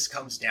lot of this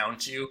comes down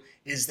to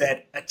is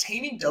that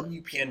attaining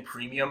WPN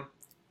Premium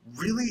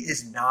really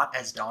is not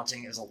as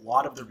daunting as a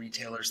lot of the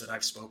retailers that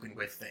I've spoken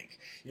with think.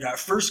 At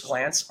first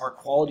glance, our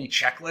quality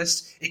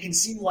checklist, it can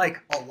seem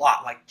like a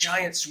lot, like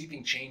giant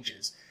sweeping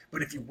changes.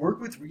 But if you work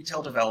with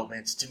retail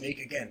developments to make,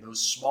 again, those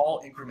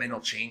small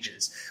incremental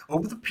changes,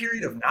 over the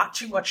period of not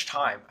too much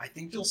time, I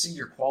think you'll see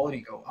your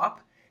quality go up,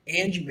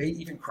 and you may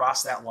even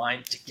cross that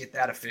line to get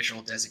that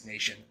official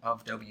designation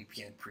of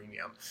WPN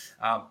Premium.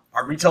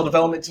 Our retail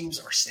development teams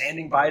are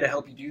standing by to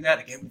help you do that.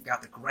 Again, we've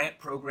got the grant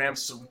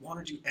programs, so we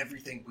want to do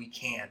everything we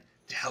can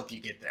to help you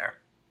get there.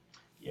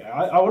 Yeah,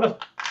 I want to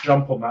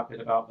jump on that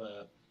bit about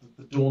the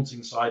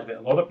daunting side of it.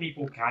 A lot of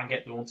people can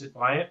get daunted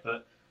by it,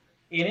 but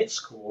in its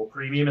core,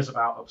 premium is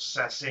about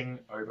obsessing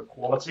over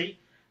quality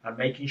and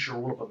making sure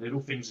all of the little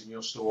things in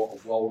your store are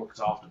well looked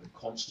after that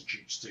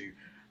constitutes to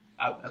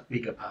a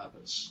bigger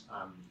purpose,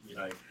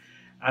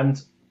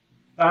 And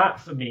that,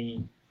 for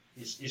me,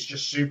 is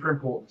just super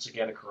important to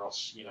get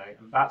across,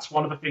 And that's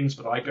one of the things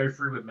that I go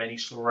through with many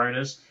store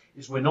owners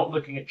is we're not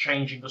looking at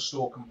changing the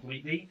store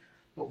completely,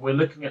 but we're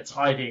looking at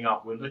tidying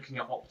up, we're looking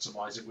at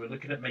optimizing, we're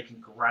looking at making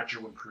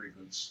gradual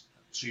improvements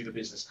to the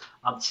business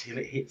until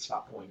it hits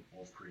that point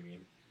of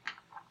premium.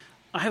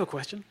 I have a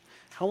question.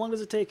 How long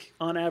does it take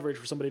on average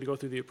for somebody to go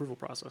through the approval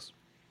process?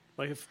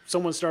 Like if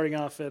someone's starting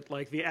off at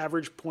like the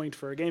average point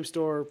for a game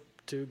store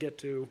to get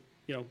to,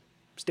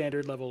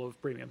 standard level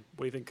of premium,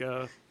 what do you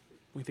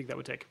think that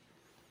would take?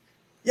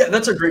 Yeah,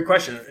 that's a great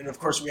question. And of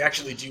course, we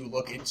actually do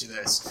look into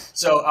this.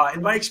 So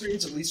in my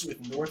experience, at least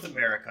with North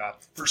America,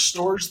 for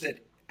stores that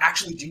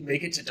actually do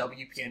make it to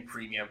WPN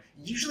Premium,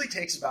 it usually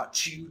takes about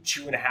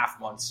 2.5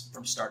 months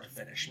from start to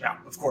finish. Now,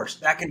 of course,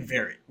 that can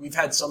vary. We've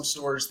had some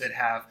stores that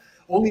have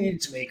only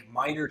needed to make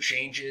minor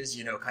changes,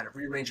 kind of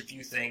rearrange a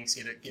few things,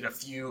 get a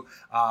few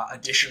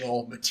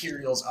additional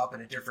materials up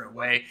in a different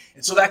way.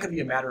 And so that could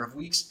be a matter of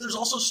weeks. There's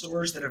also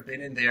stores that have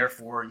been in there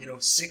for,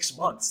 6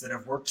 months that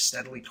have worked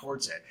steadily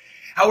towards it.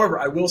 However,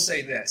 I will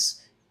say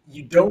this,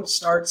 you don't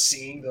start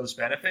seeing those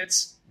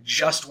benefits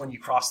just when you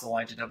cross the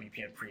line to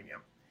WPN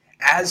Premium.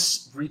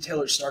 As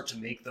retailers start to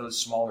make those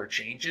smaller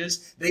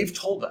changes, they've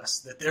told us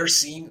that they're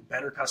seeing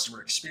better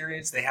customer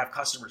experience. They have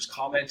customers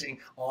commenting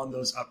on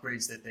those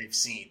upgrades that they've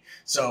seen.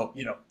 So,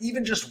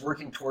 even just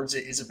working towards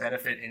it is a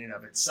benefit in and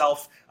of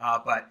itself.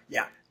 But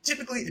yeah,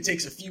 typically it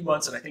takes a few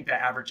months, and I think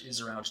that average is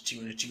around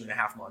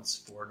 2.5 months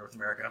for North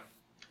America.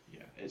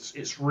 Yeah,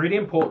 it's really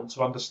important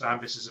to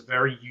understand this is a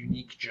very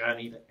unique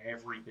journey that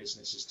every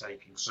business is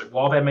taking. So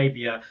while there may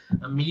be a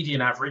median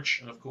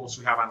average, and of course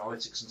we have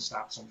analytics and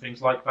stats on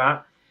things like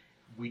that,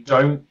 we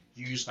don't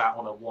use that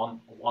on a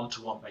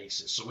one-to-one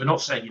basis. So we're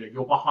not saying,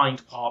 you're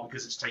behind par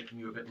because it's taking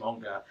you a bit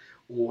longer,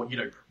 or,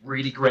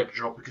 really great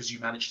job because you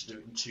managed to do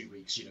it in 2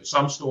 weeks.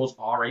 Some stores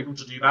are able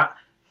to do that.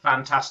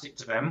 Fantastic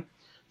to them.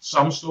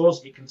 Some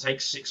stores, it can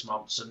take 6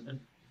 months. And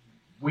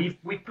we've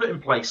put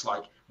in place,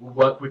 like, we'll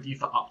work with you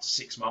for up to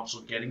 6 months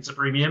on getting to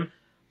premium.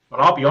 But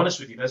I'll be honest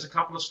with you, there's a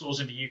couple of stores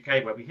in the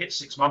UK where we hit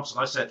 6 months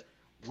and I said,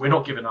 we're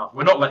not giving up.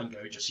 We're not letting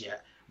go just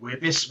yet. We're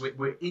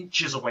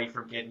inches away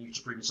from getting you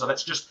to premium. So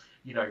let's just,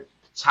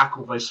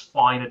 tackle those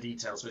finer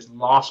details, those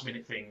last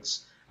minute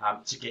things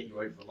to get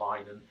you over the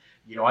line. And,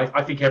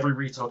 I think every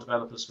retail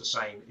developer's the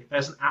same. If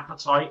there's an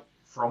appetite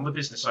from the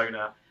business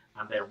owner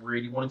and they're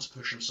really wanting to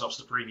push themselves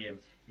to premium,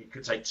 it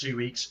could take 2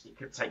 weeks, it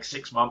could take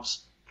 6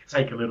 months, it could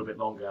take a little bit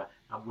longer,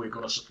 and we're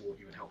going to support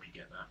you and help you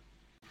get there.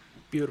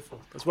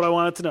 Beautiful. That's what I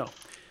wanted to know.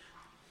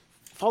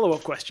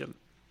 Follow-up question.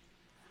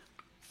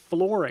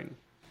 Flooring.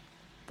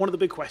 One of the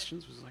big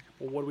questions was like,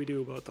 well, what do we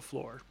do about the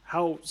floor?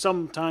 How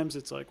sometimes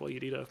it's like, well,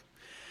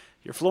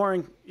 your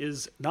flooring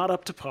is not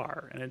up to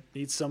par and it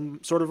needs some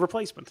sort of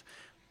replacement,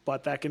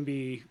 but that can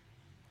be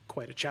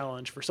quite a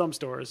challenge for some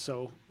stores.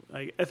 So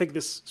I think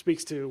this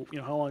speaks to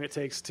how long it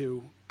takes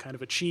to kind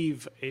of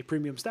achieve a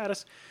premium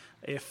status.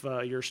 If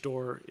your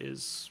store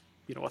is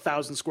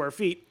 1,000 square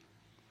feet,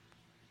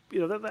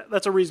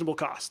 that's a reasonable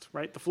cost,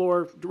 right?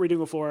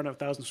 Redoing a floor on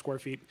 1,000 square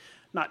feet,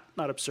 not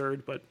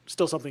absurd, but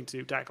still something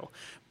to tackle.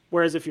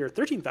 Whereas if you're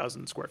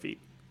 13,000 square feet,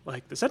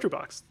 like the Sentry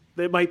Box,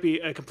 it might be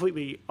a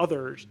completely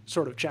other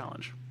sort of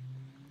challenge.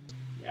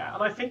 Yeah,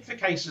 and I think for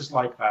cases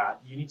like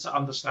that, you need to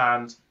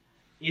understand,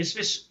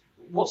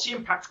 what's the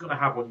impact going to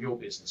have on your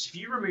business? If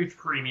you removed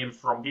premium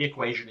from the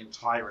equation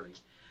entirely,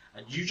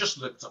 and you just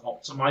looked at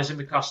optimizing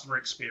the customer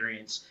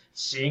experience,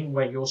 seeing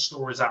where your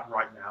store is at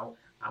right now,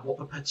 and what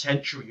the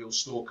potential your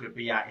store could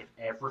be at if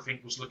everything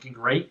was looking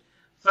great,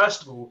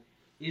 first of all,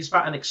 is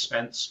that an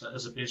expense that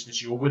as a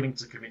business you're willing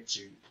to commit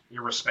to,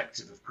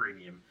 irrespective of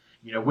premium?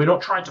 We're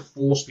not trying to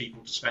force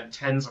people to spend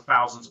tens of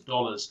thousands of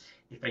dollars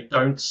if they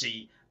don't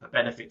see the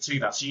benefit to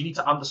that. So you need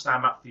to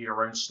understand that for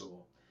your own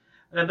store.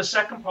 And then the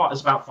second part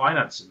is about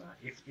financing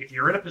that. If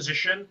you're in a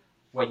position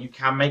where you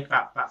can make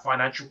that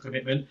financial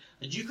commitment,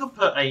 and you can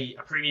put a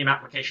premium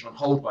application on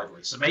hold, by the way.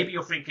 So maybe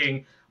you're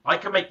thinking, I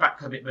can make that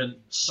commitment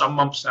some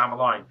months down the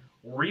line,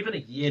 or even a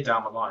year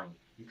down the line.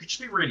 You could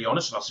just be really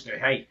honest with us and go,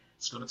 hey,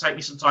 it's going to take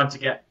me some time to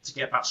get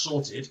that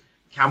sorted.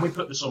 Can we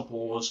put this on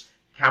pause?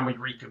 Can we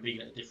reconvene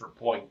at a different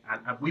point?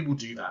 And we will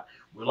do that.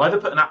 We'll either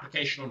put an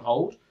application on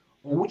hold,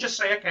 or we'll just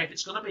say, okay, if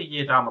it's going to be a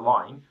year down the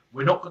line,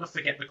 we're not going to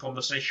forget the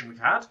conversation we've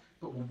had,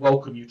 but we'll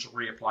welcome you to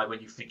reapply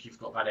when you think you've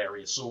got that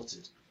area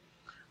sorted.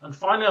 And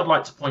finally, I'd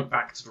like to point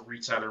back to the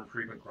Retailer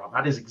Improvement Grant.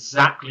 That is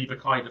exactly the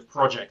kind of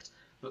project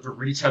that the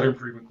Retailer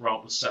Improvement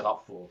Grant was set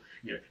up for.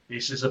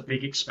 This is a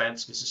big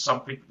expense. This is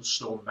something that the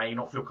store may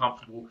not feel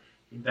comfortable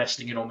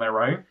investing in on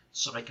their own,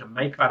 so they can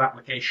make that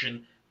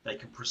application, they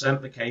can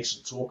present the case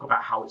and talk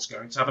about how it's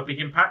going to have a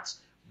big impact.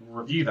 We'll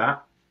review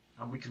that,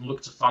 and we can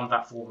look to fund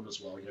that for them as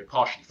well,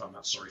 partially fund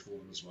that, for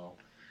them as well.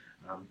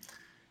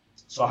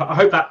 So I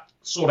hope that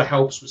sort of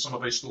helps with some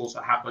of those stores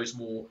that have those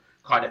more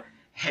kind of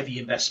heavy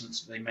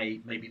investments that they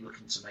may be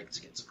looking to make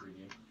to get to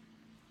premium.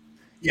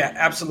 Yeah,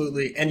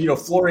 absolutely. And,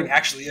 flooring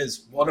actually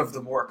is one of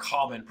the more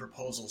common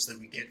proposals that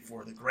we get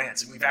for the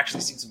grants. And we've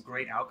actually seen some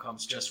great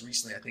outcomes just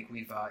recently. I think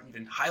we've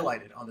even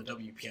highlighted on the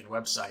WPN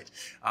website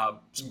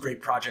some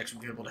great projects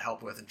we've been able to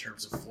help with in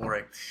terms of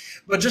flooring.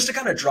 But just to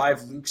kind of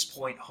drive Luke's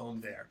point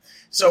home there.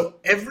 So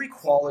every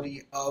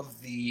quality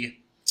of the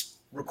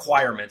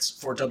requirements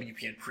for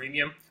WPN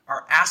Premium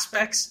are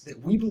aspects that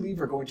we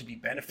believe are going to be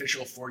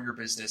beneficial for your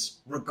business,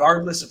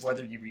 regardless of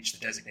whether you reach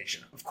the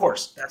designation. Of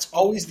course, that's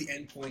always the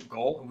endpoint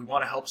goal, and we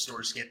want to help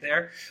stores get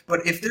there.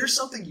 But if there's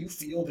something you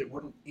feel that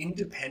wouldn't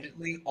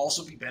independently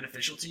also be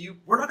beneficial to you,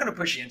 we're not going to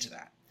push you into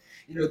that.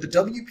 The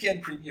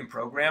WPN Premium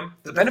program,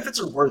 the benefits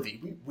are worthy.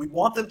 We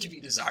want them to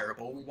be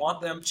desirable. We want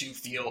them to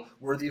feel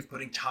worthy of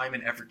putting time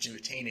and effort to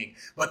attaining,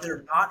 but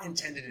they're not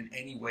intended in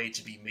any way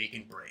to be make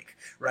and break,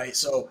 right?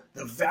 So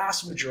the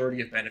vast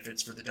majority of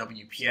benefits for the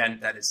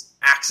WPN, that is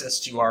access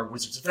to our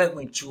Wizards Event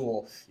Link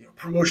tool,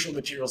 promotional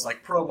materials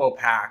like promo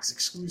packs,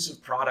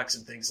 exclusive products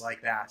and things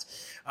like that,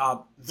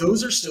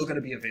 those are still going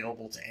to be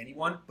available to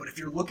anyone. But if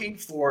you're looking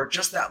for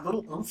just that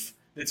little oomph,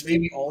 that's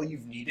maybe all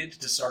you've needed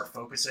to start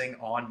focusing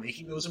on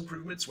making those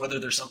improvements, whether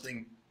there's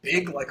something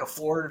big like a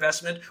floor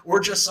investment or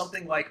just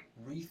something like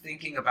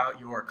rethinking about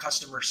your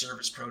customer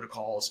service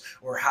protocols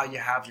or how you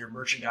have your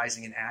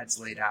merchandising and ads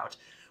laid out.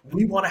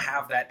 We want to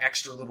have that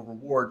extra little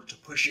reward to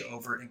push you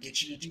over and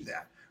get you to do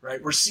that, right?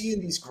 We're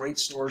seeing these great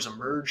stores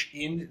emerge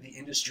in the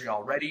industry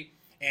already.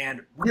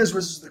 And we as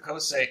Wizards of the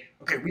Coast say,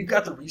 okay, we've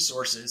got the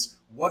resources.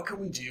 What can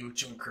we do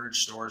to encourage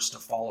stores to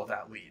follow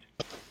that lead?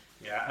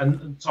 Yeah,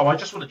 and so I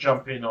just want to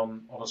jump in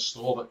on a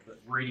store that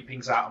really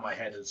pings out of my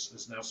head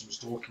as Nelson was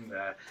talking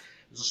there.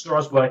 There's a store I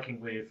was working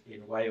with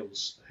in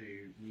Wales who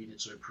needed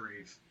to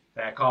improve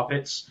their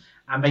carpets,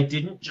 and they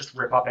didn't just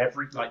rip up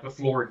the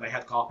flooring. They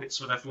had carpets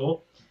for their floor.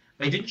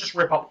 They didn't just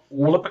rip up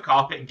all of the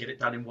carpet and get it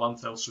done in one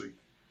fell swoop.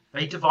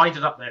 They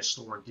divided up their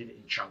store and did it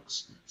in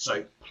chunks.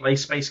 So play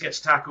space gets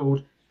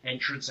tackled,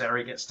 entrance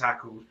area gets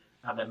tackled,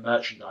 and then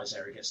merchandise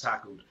area gets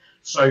tackled.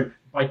 So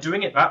by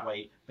doing it that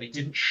way, they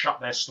didn't shut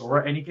their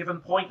store at any given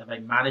point, and they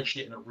managed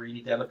it in a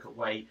really delicate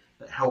way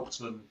that helped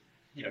them,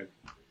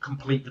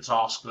 complete the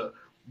task, but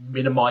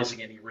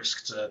minimizing any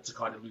risk to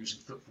kind of losing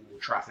footfall or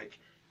traffic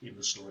in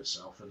the store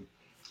itself. And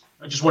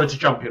I just wanted to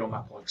jump in on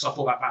that point because I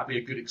thought that would be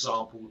a good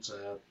example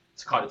to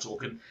kind of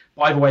talk. And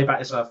by the way,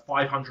 that is a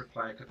 500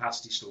 player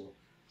capacity store,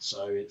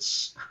 so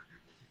it's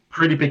a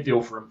pretty big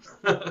deal for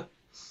them.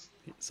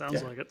 It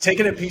sounds like it.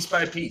 Taking it piece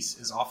by piece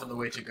is often the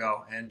way to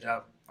go. And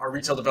our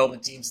retail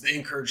development teams, they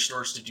encourage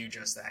stores to do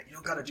just that. You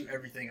don't got to do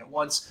everything at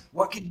once.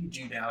 What can you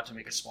do now to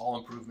make a small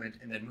improvement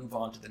and then move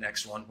on to the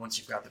next one once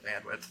you've got the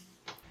bandwidth?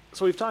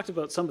 So we've talked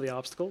about some of the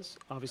obstacles,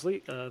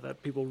 obviously,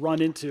 that people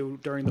run into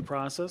during the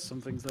process, some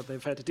things that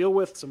they've had to deal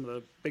with, some of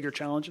the bigger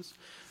challenges.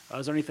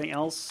 Is there anything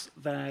else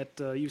that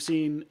you've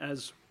seen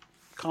as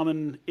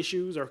common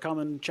issues or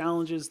common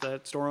challenges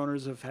that store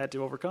owners have had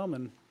to overcome?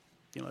 And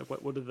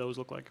what do those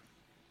look like?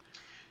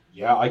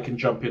 Yeah, I can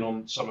jump in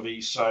on some of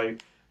these. So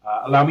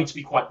allow me to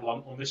be quite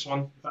blunt on this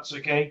one, if that's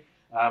okay.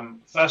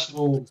 First of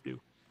all,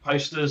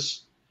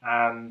 posters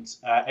and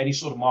any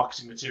sort of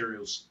marketing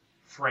materials,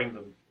 frame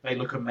them. They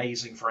look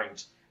amazing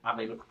framed and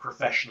they look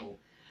professional.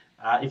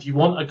 If you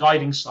want a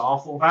guiding star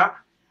for that,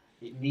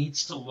 it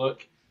needs to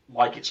look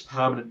like it's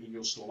permanent in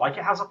your store, like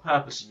it has a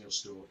purpose in your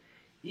store.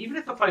 Even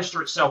if the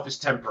poster itself is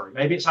temporary,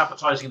 maybe it's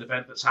advertising an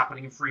event that's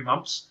happening in 3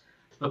 months,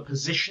 the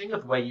positioning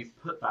of where you've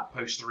put that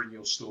poster in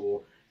your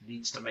store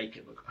needs to make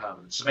it look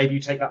permanent. So maybe you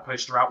take that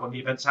poster out when the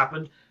event's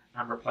happened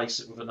and replace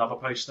it with another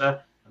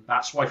poster, and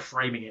that's why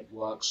framing it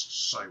works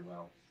so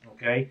well.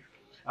 Okay.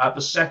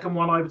 The second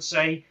one I would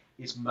say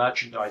is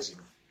merchandising.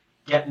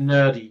 Get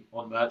nerdy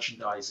on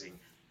merchandising.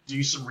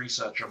 Do some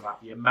research on that.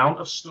 The amount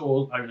of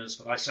store owners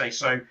that I say,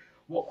 so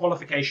what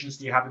qualifications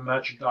do you have in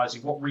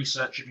merchandising? What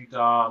research have you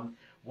done?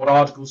 What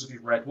articles have you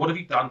read? What have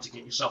you done to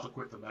get yourself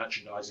equipped for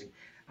merchandising?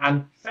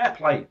 And fair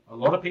play. A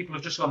lot of people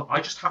have just gone,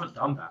 I just haven't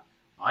done that.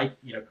 I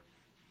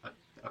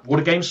bought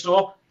a game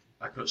store.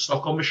 I put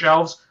stock on the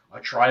shelves. I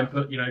try and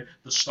put,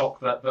 the stock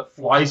that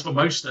flies the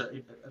most at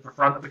the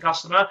front of the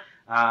customer,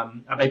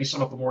 and maybe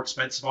some of the more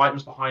expensive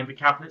items behind the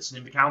cabinets and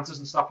in the counters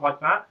and stuff like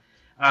that.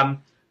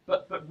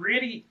 But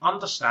really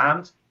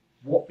understand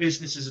what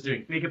businesses are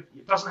doing.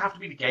 It doesn't have to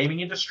be the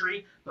gaming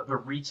industry, but the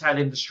retail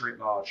industry at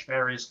large.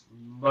 There is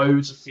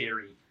loads of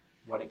theory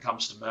when it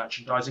comes to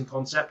merchandising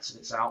concepts, and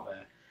it's out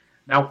there.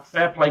 Now,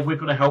 fair play, we're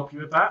going to help you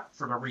with that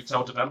from a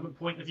retail development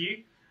point of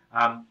view,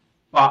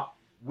 but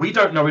we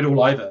don't know it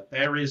all either.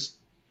 There is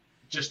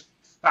just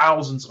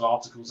thousands of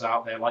articles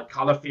out there, like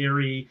color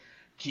theory,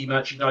 key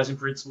merchandising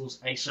principles,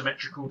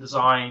 asymmetrical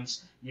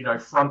designs,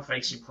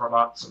 front-facing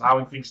products,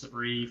 allowing things to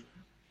breathe,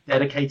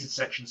 dedicated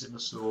sections in the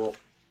store.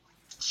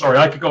 Sorry,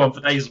 I could go on for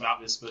days about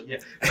this, but yeah,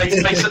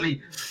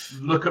 basically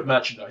look at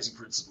merchandising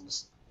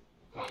principles.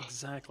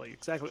 Exactly.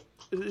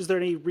 Is there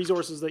any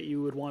resources that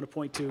you would want to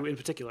point to in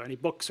particular, any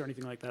books or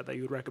anything like that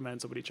you would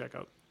recommend somebody check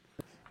out?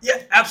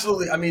 Yeah,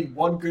 absolutely. I mean,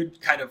 one good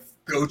kind of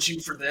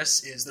go-to for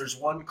this is there's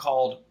one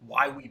called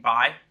Why We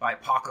Buy by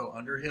Paco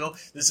Underhill.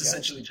 This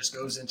essentially just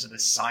goes into the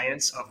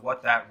science of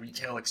what that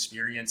retail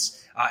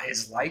experience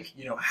is like,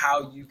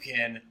 how you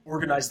can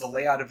organize the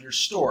layout of your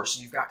store.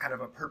 So you've got kind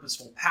of a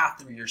purposeful path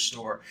through your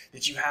store,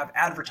 that you have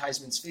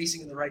advertisements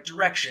facing in the right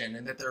direction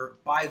and that they're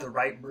by the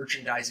right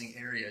merchandising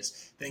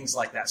areas, things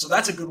like that. So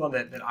that's a good one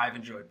that I've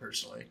enjoyed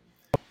personally.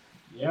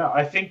 Yeah,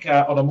 I think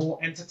on a more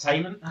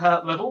entertainment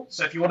level,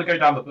 so if you want to go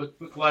down the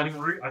book learning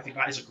route, I think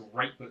that is a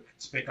great book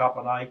to pick up,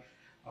 and I'm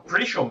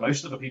pretty sure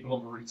most of the people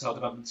on the retail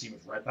development team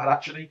have read that,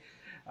 actually.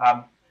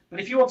 But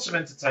if you want some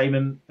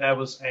entertainment, there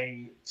was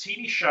a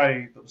TV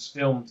show that was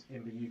filmed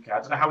in the UK,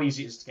 I don't know how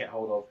easy it is to get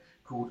hold of,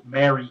 called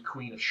Mary,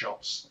 Queen of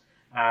Shops.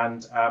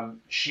 And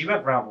she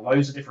went around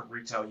loads of different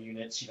retail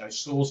units,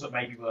 stores that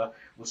maybe were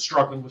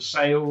struggling with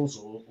sales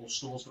or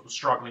stores that were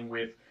struggling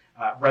with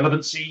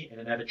relevancy in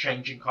an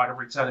ever-changing kind of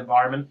retail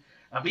environment.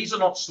 And these are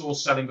not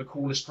stores selling the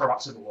coolest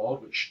products in the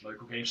world, which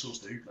local game stores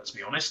do, let's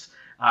be honest.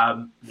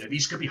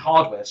 These could be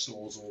hardware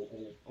stores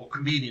or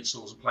convenience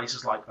stores and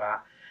places like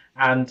that.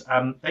 And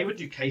they would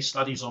do case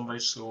studies on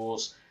those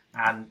stores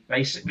and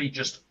basically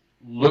just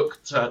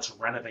look to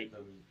renovate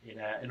them in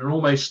an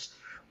almost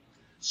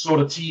sort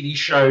of TV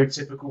show,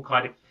 typical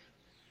kind of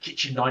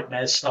kitchen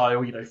nightmares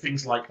style,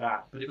 things like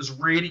that. But it was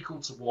really cool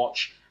to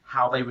watch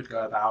how they would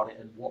go about it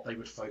and what they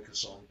would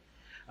focus on.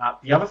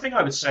 The other thing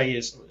I would say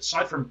is,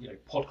 aside from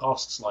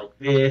podcasts like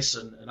this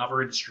and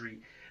other industry,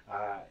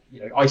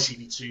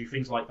 ICV2,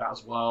 things like that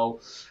as well,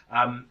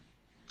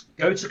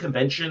 go to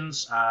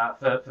conventions.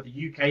 For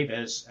the UK,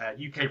 there's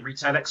UK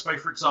Retail Expo,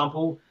 for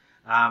example,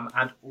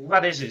 and all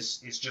that is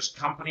just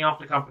company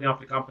after company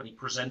after company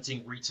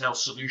presenting retail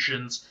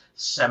solutions,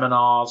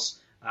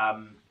 seminars,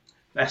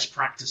 best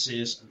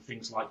practices, and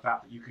things like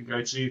that you can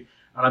go to.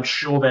 And I'm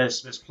sure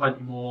there's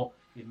plenty more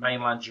in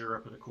mainland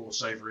Europe and, of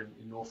course, over in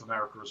North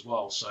America as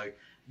well. So,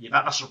 yeah,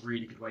 that's a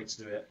really good way to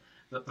do it.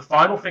 The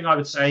final thing I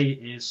would say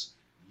is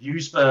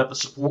use the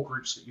support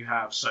groups that you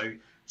have. So,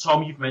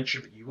 Tom, you've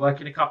mentioned that you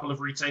work in a couple of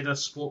retailer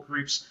support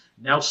groups.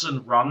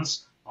 Nelson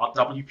runs our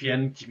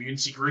WPN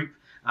community group,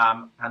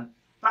 and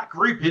that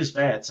group is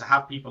there to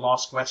have people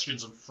ask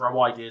questions and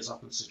throw ideas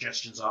up and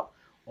suggestions up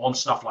on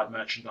stuff like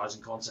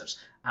merchandising concepts,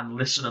 and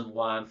listen and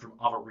learn from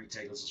other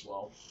retailers as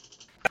well.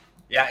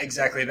 Yeah,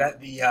 exactly. That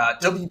the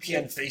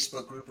WPN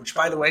Facebook group, which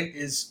by the way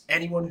is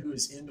anyone who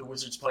is in the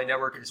Wizards Play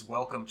Network is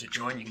welcome to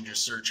join. You can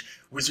just search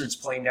Wizards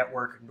Play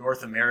Network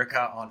North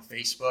America on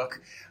Facebook.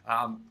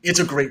 It's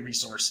a great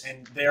resource,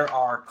 and there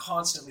are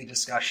constantly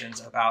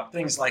discussions about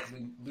things like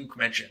Luke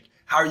mentioned.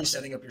 How are you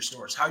setting up your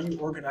stores? How are you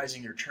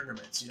organizing your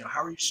tournaments?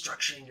 How are you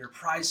structuring your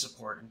prize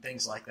support and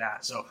things like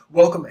that? So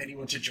welcome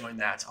anyone to join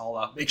that.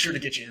 I'll make sure to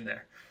get you in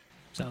there.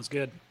 Sounds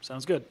good.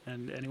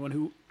 And anyone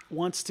who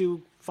wants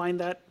to find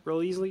that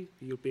real easily,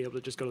 you'll be able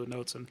to just go to the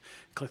notes and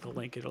click the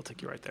link. It'll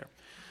take you right there.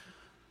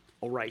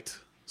 All right.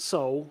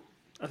 So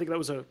I think that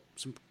was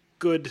some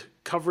good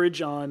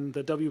coverage on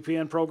the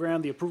WPN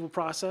program, the approval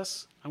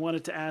process. I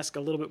wanted to ask a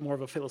little bit more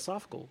of a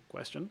philosophical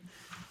question,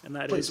 and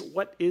that is,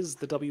 what is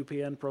the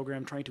WPN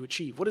program trying to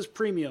achieve? What is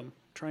Premium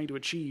trying to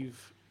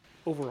achieve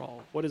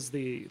overall? What is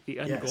the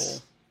end goal?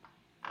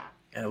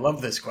 And I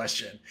love this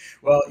question.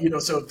 Well,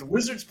 so the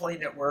Wizards Play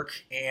Network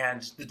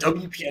and the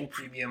WPN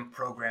Premium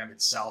program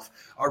itself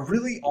are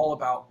really all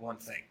about one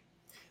thing.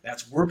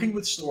 That's working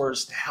with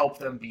stores to help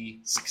them be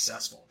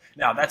successful.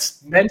 Now,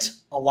 that's meant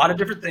a lot of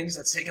different things.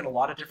 That's taken a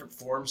lot of different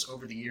forms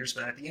over the years,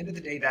 but at the end of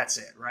the day, that's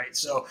it, right?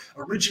 So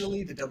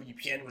originally, the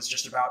WPN was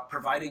just about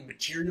providing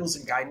materials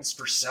and guidance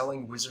for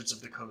selling Wizards of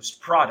the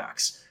Coast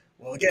products.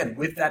 Well, again,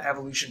 with that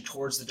evolution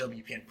towards the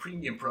WPN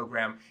Premium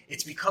program,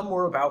 it's become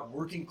more about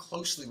working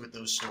closely with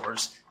those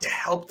stores to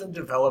help them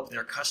develop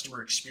their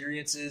customer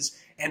experiences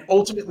and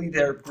ultimately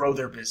grow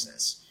their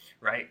business,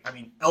 right? I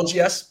mean,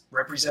 LGS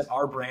represent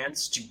our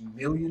brands to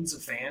millions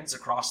of fans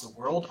across the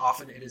world.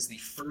 Often it is the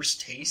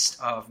first taste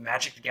of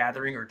Magic the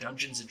Gathering or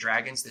Dungeons and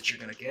Dragons that you're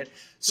going to get.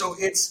 So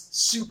it's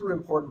super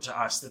important to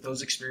us that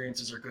those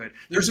experiences are good.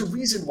 There's a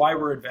reason why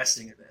we're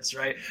investing in this,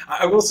 right?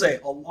 I will say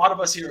a lot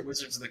of us here at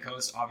Wizards of the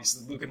Coast,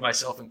 obviously Luke and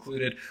myself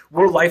included,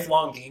 we're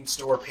lifelong game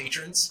store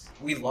patrons.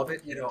 We love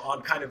it,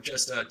 on kind of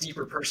just a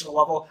deeper personal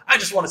level. I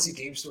just want to see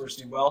game stores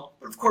do well.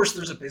 But of course,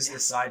 there's a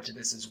business side to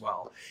this as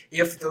well.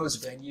 If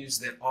those venues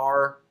that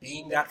are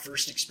being that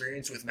first experience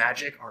with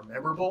Magic are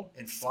memorable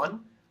and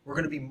fun, we're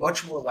going to be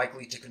much more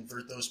likely to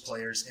convert those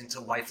players into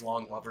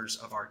lifelong lovers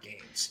of our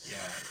games.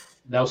 Yeah,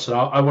 Nelson,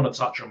 I want to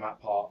touch on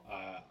that part,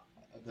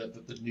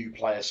 the new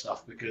player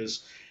stuff,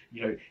 because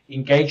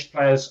engaged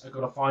players are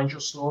going to find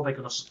your store, they're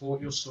going to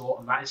support your store,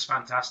 and that is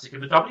fantastic.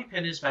 And the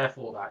WPN is there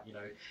for that.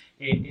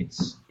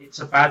 It's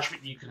a badge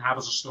that you can have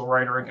as a store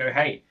owner and go,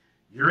 hey,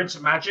 you're into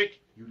Magic,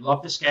 you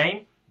love this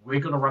game, we're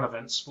going to run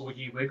events for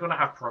you, we're going to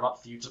have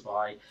product for you to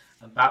buy,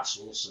 and that's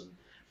awesome.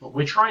 But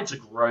we're trying to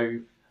grow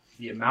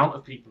the amount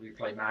of people who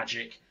play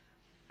Magic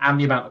and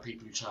the amount of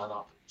people who turn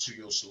up to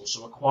your store.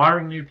 So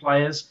acquiring new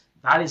players,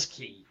 that is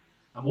key.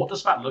 And what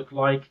does that look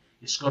like?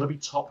 It's got to be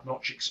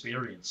top-notch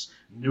experience.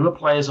 Newer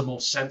players are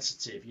more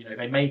sensitive.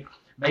 They may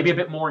be a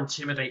bit more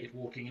intimidated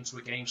walking into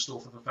a game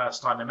store for the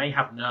first time. They may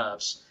have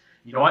nerves.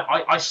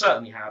 I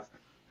certainly have.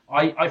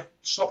 I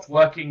stopped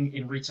working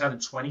in retail in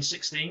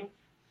 2016,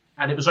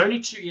 and it was only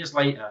 2 years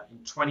later, in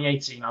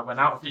 2018, I went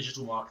out of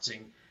digital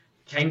marketing,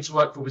 came to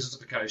work for Wizards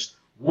of the Coast,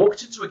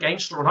 walked into a game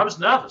store, and I was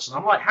nervous. And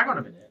I'm like, hang on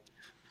a minute.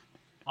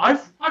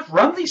 I've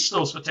run these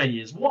stores for 10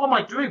 years. What am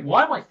I doing?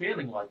 Why am I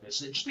feeling like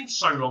this? It's just been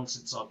so long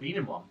since I've been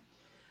in one.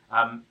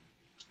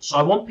 So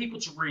I want people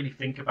to really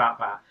think about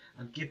that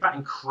and give that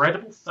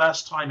incredible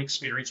first-time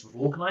experience with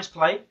organized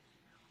play,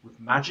 with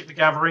Magic the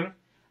Gathering,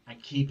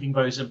 and keeping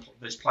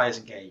those players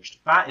engaged.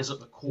 That is at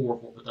the core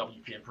of what the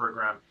WPN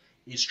program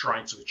is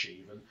trying to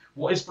achieve. And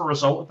what is the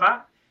result of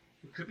that?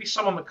 It could be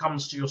someone that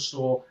comes to your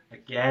store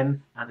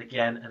again and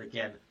again and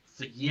again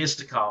for years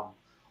to come.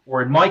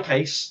 Or in my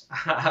case,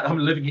 I'm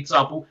a living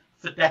example,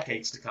 for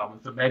decades to come.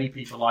 And for many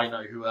people I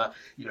know who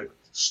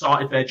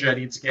started their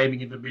journey into gaming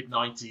in the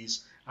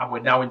mid-90s, and we're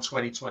now in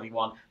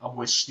 2021, and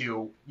we're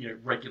still,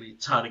 regularly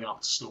turning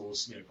up to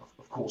stores,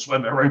 of course,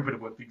 when they're open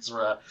and when things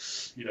are,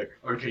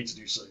 okay to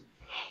do so.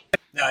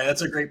 No,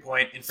 that's a great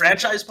point. And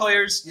franchise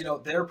players,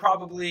 they're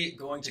probably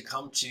going to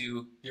come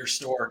to your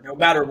store no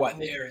matter what in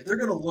the area. They're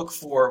going to look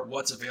for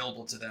what's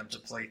available to them to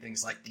play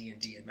things like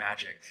D&D and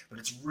Magic. But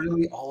it's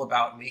really all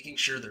about making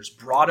sure there's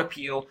broad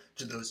appeal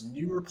to those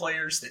newer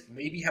players that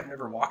maybe have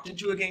never walked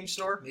into a game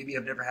store, maybe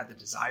have never had the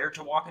desire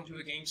to walk into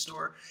a game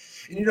store.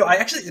 And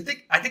I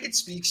think it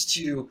speaks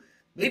to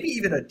maybe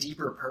even a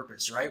deeper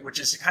purpose, right? Which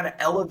is to kind of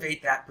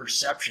elevate that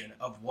perception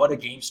of what a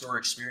game store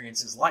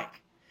experience is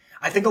like.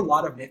 I think a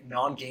lot of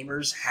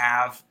non-gamers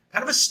have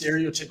kind of a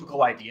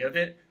stereotypical idea of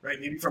it, right?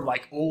 Maybe from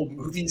like old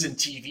movies and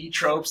TV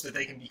tropes that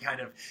they can be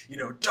kind of,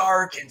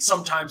 dark and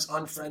sometimes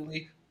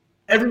unfriendly.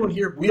 Everyone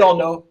here, we all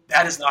know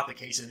that is not the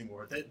case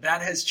anymore.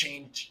 That has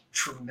changed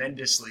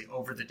tremendously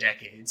over the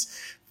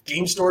decades.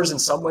 Game stores in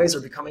some ways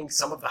are becoming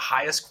some of the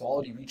highest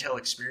quality retail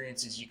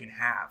experiences you can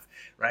have,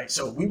 right?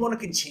 So we want to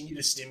continue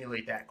to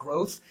stimulate that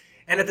growth.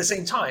 and at the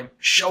same time,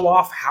 show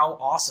off how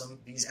awesome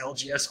these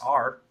LGS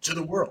are to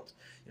the world.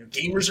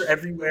 Gamers are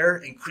everywhere.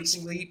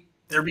 Increasingly,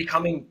 they're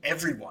becoming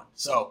everyone.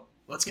 So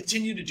let's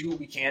continue to do what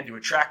we can to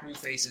attract new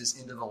faces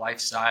into the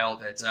lifestyle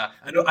that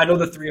I know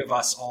the three of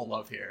us all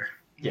love here.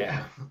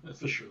 Yeah,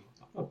 for sure.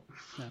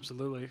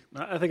 Absolutely.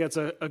 I think that's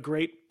a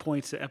great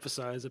point to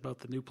emphasize about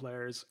the new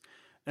players.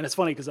 And it's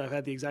funny because I've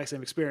had the exact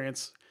same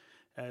experience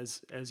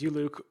as you,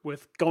 Luke,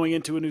 with going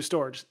into a new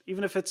store.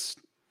 Even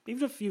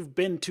if you've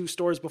been to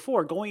stores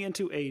before, going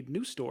into a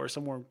new store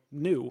somewhere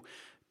new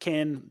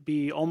can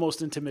be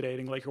almost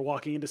intimidating, like you're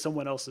walking into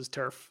someone else's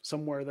turf,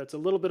 somewhere that's a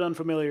little bit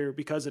unfamiliar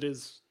because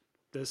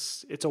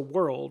it's a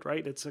world,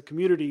 right? It's a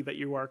community that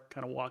you are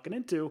kind of walking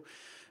into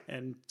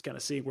and kind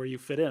of seeing where you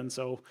fit in.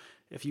 So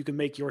if you can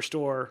make your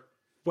store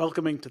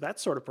welcoming to that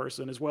sort of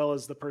person, as well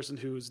as the person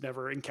who's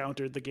never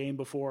encountered the game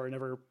before,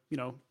 never,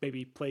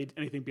 maybe played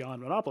anything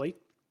beyond Monopoly,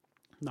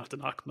 not to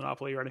knock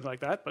Monopoly or anything like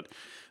that, but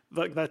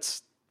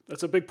that's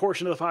a big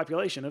portion of the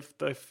population.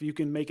 If you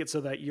can make it so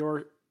that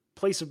your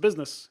place of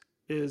business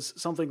is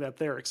something that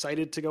they're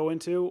excited to go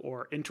into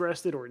or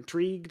interested or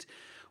intrigued,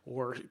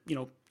 or,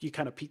 you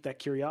kind of pique that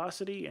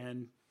curiosity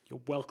and you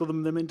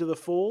welcome them into the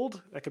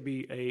fold, that could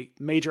be a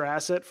major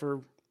asset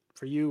for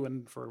you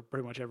and for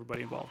pretty much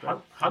everybody involved. Right?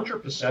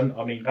 100%.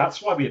 I mean,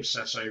 that's why we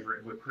obsess over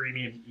it. We're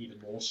premium even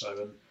more so.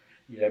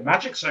 And,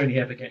 Magic's only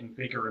ever getting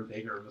bigger and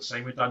bigger. And the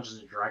same with Dungeons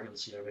and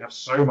Dragons. We have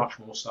so much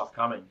more stuff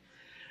coming.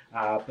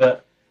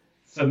 But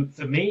for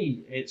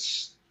me,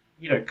 it's,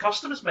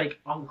 customers make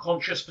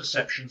unconscious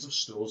perceptions of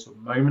stores the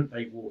moment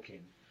they walk in.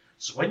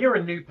 So when you're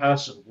a new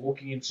person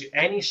walking into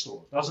any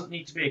store, it doesn't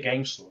need to be a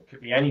game store, it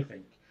could be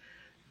anything,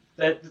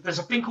 there's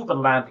a thing called the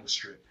landing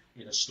strip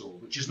in a store,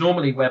 which is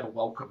normally where the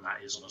welcome mat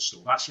is on a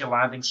store. That's your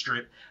landing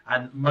strip,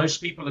 and most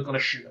people are going to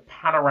shoot a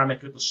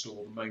panoramic of the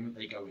store the moment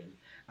they go in,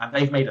 and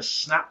they've made a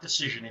snap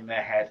decision in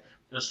their head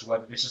as to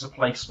whether this is a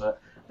place that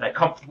they're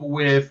comfortable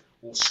with,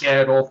 or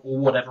scared of, or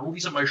whatever. All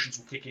these emotions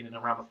will kick in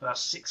around the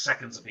first 6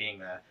 seconds of being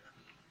there.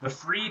 The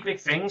three big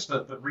things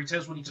that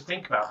retailers will need to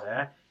think about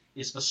there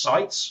is the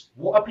sights.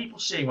 What are people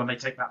seeing when they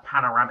take that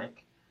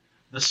panoramic?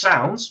 The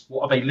sounds.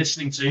 What are they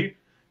listening to?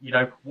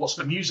 What's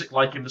the music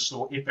like in the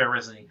store, if there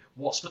is any?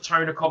 What's the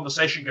tone of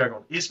conversation going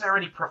on? Is there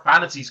any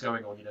profanities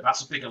going on?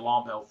 That's a big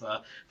alarm bell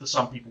for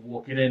some people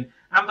walking in.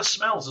 And the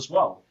smells as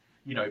well.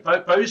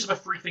 Those are the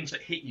three things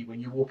that hit you when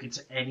you walk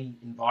into any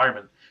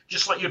environment.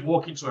 Just like you'd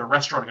walk into a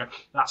restaurant and go,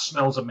 that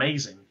smells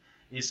amazing.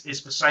 It's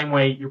the same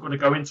way you're going to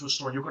go into a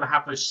store and you're going to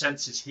have those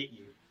senses hit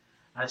you.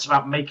 And it's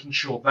about making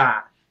sure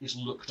that is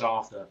looked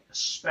after,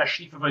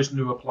 especially for those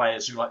newer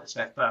players who it's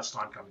their first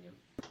time coming in.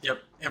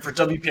 Yep, and for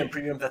WPN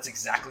Premium, that's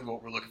exactly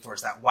what we're looking for,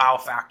 is that wow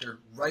factor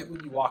right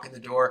when you walk in the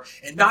door,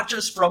 and not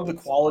just from the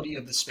quality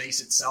of the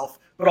space itself,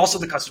 but also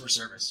the customer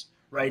service,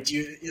 right? Do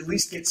you at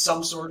least get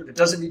some sort of, it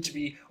doesn't need to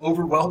be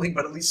overwhelming,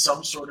 but at least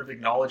some sort of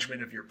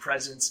acknowledgement of your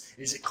presence?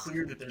 Is it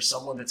clear that there's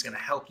someone that's going to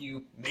help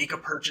you make a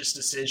purchase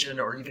decision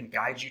or even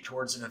guide you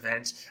towards an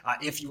event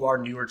if you are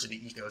newer to the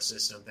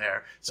ecosystem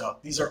there? So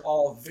these are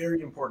all very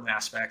important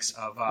aspects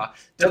of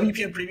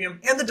WPN Premium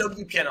and the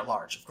WPN at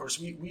large. Of course,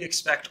 we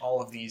expect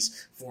all of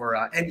these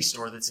for any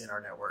store that's in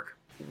our network.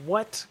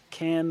 What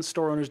can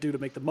store owners do to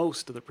make the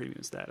most of the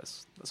premium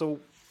status? So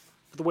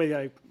the way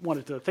I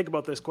wanted to think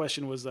about this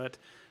question was that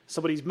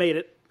somebody's made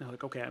it. They're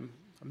like, okay, I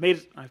made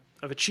it.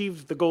 I've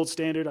achieved the gold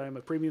standard. I am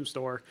a premium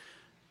store.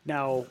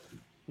 Now,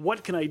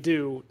 what can I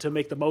do to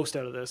make the most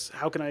out of this?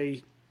 How can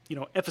I,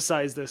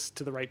 emphasize this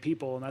to the right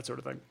people and that sort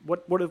of thing?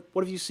 What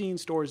have you seen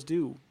stores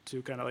do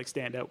to kind of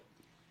stand out?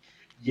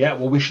 Yeah,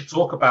 well, we should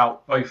talk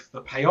about both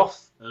the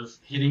payoff of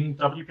hitting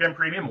WPN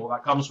Premium, what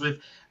that comes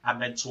with,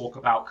 and then talk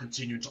about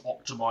continuing to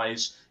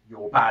optimize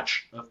your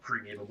badge of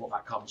Premium and what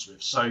that comes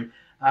with. So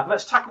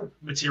let's tackle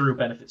material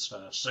benefits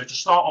first. So to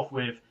start off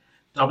with,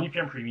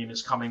 WPN Premium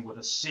is coming with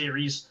a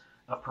series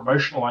of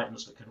promotional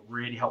items that can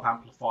really help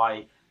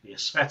amplify the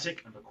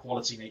aesthetic and the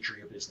quality nature of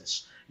your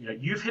business.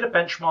 You've hit a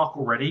benchmark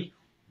already.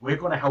 We're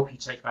going to help you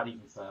take that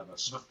even further.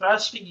 So the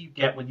first thing you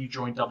get when you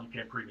join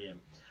WPN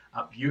Premium,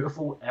 a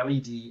beautiful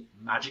LED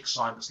Magic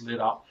sign that's lit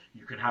up.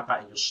 You can have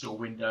that in your store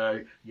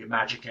window, your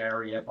Magic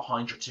area,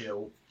 behind your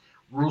till.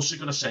 We're also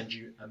going to send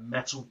you a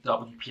metal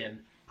WPN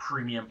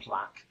Premium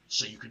plaque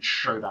so you can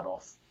show that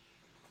off.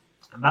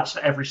 And that's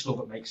for every store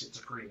that makes it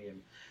to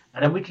Premium.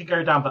 And then we can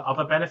go down to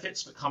other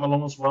benefits that come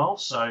along as well.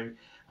 So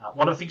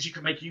one of the things you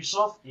can make use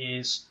of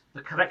is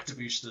the collector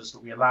boosters that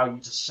we allow you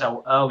to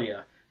sell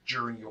earlier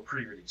during your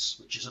pre-release,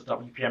 which is a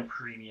WPN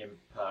Premium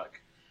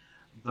perk.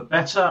 The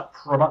better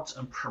product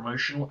and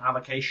promotional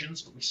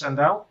allocations that we send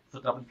out for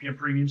WPN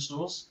Premium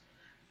stores.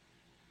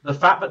 The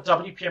fact that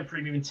WPN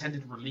Premium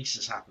intended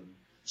releases happen,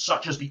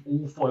 such as the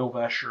all-foil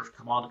version of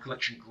Commander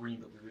Collection Green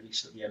that we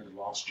released at the end of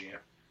last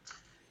year.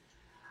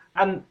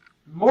 And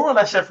more or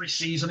less every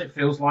season, it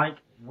feels like,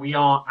 we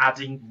are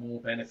adding more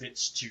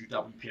benefits to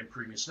WPN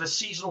Premium. So there's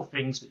seasonal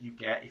things that you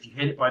get. If you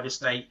hit it by this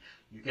date,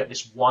 you get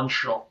this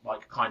one-shot,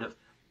 kind of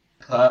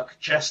perk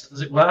chest, as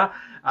it were.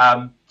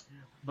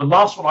 The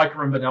last one I can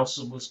remember,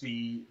 Nelson, was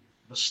the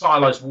the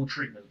stylized wall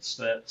treatments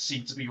that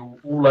seem to be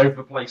all over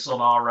the place on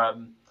our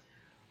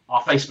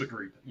Facebook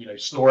group.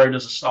 Store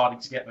owners are starting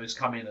to get those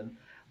come in, and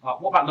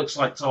what that looks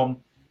like, Tom.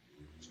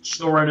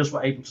 Store owners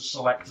were able to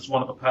select as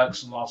one of the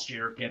perks from last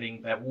year of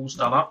getting their walls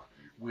done up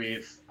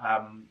with,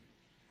 some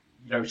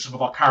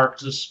of our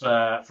characters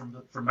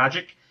from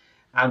Magic,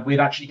 and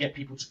we'd actually get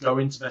people to go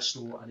into their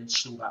store and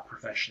install that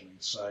professionally.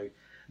 So,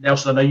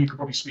 Nelson, I know you could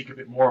probably speak a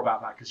bit more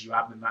about that because you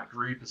have in that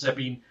group.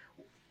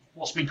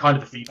 What's been kind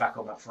of the feedback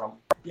on that front?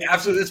 Yeah,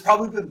 absolutely. It's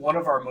probably been one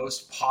of our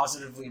most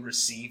positively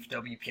received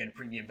WPN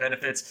premium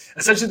benefits.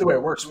 Essentially, the way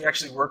it works, we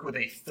actually work with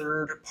a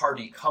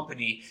third-party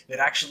company that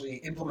actually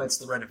implements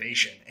the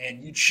renovation.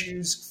 And you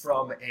choose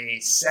from a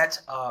set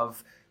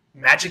of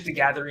Magic the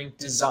Gathering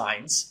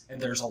designs, and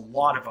there's a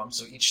lot of them,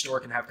 so each store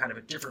can have kind of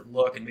a different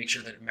look and make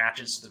sure that it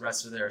matches the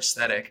rest of their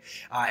aesthetic.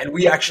 And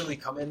we actually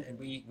come in and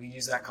we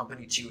use that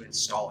company to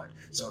install it.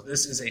 So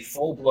this is a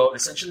full-blown,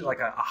 essentially like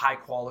a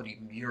high-quality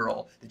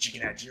mural that you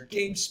can add to your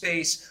game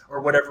space or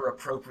whatever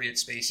appropriate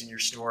space in your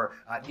store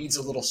needs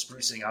a little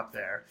sprucing up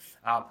there.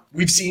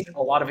 We've seen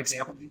a lot of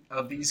examples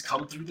of these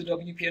come through the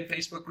WPN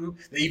Facebook group.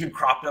 They even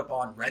cropped up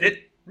on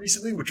Reddit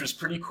recently, which was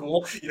pretty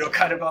cool.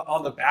 Kind of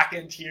on the back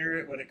end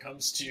here when it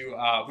comes to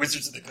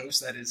Wizards of the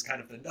Coast, that is kind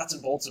of the nuts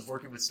and bolts of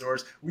working with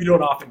stores. We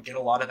don't often get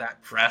a lot of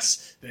that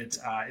press that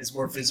is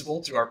more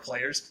visible to our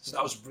players, so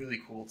that was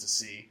really cool to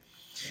see.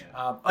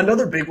 Yeah.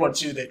 Another big one,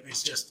 too, that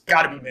is just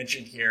got to be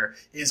mentioned here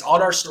is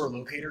on our store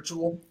locator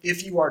tool,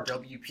 if you are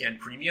WPN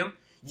Premium,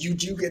 you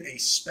do get a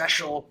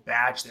special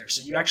badge there.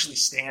 So you actually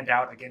stand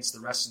out against the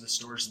rest of the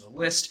stores in the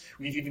list.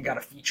 We've even got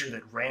a feature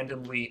that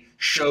randomly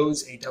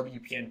shows a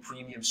WPN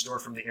Premium store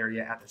from the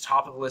area at the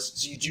top of the list.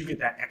 So you do get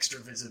that extra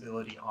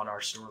visibility on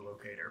our store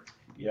locator.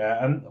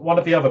 Yeah, and one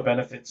of the other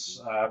benefits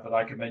that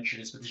I could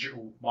mention is the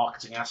digital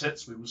marketing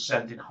assets. We will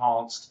send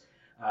enhanced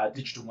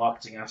digital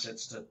marketing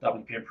assets to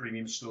WPN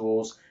Premium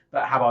stores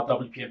that have our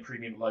WPN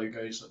Premium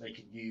logos that they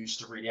can use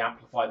to really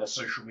amplify their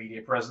social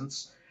media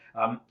presence.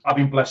 I've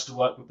been blessed to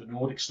work with the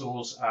Nordic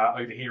stores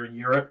over here in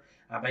Europe,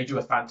 and they do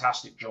a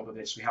fantastic job of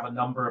this. We have a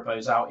number of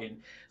those out in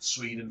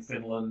Sweden,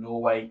 Finland,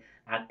 Norway,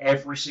 and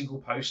every single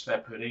post they're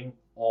putting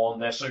on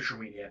their social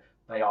media,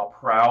 they are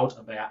proud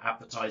and they are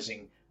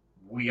advertising,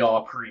 we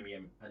are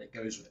premium, and it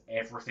goes with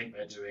everything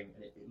they're doing,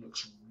 and it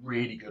looks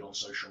really good on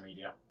social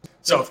media.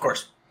 So, of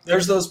course,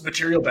 there's those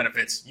material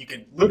benefits. You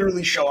can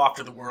literally show off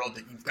to the world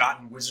that you've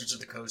gotten Wizards of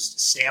the Coast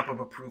stamp of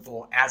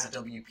approval as a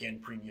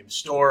WPN Premium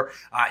store,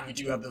 and you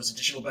do have those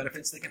additional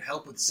benefits that can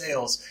help with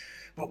sales.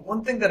 But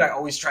one thing that I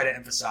always try to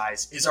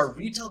emphasize is our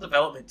retail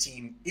development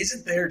team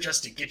isn't there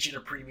just to get you to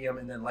premium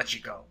and then let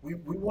you go. We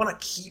want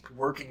to keep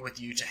working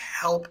with you to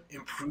help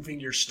improving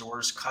your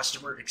store's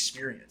customer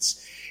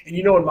experience. And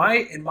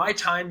in my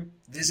time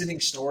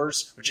visiting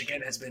stores, which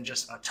again has been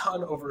just a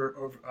ton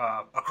over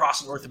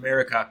across North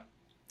America,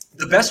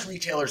 the best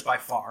retailers by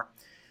far,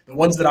 the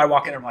ones that I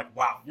walk in, I'm like,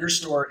 wow, your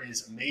store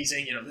is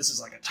amazing. This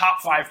is like a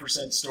top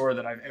 5% store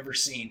that I've ever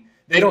seen.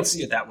 They don't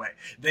see it that way.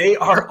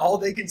 All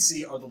they can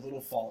see are the little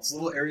faults,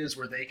 little areas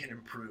where they can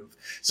improve.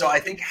 So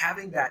I think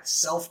having that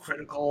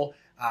self-critical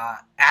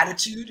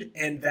attitude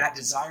and that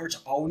desire to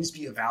always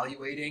be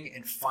evaluating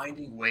and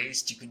finding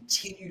ways to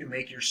continue to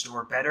make your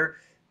store better,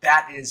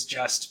 that is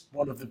just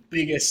one of the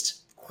biggest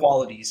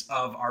qualities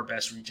of our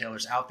best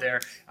retailers out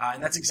there,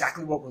 and that's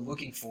exactly what we're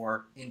looking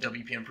for in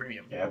WPN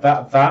Premium. Yeah,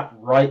 that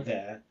right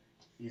there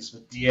is the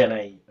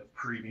DNA of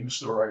premium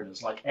store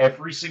owners. Like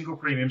every single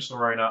premium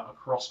store owner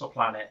across the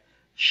planet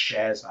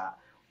shares that.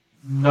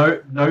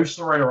 No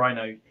store owner I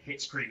know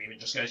hits premium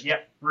and just goes,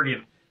 yep,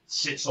 brilliant,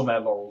 sits on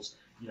their laurels.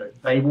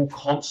 They will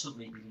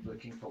constantly be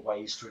looking for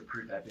ways to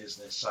improve their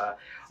business. I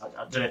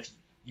don't know if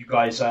you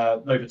guys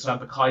know the term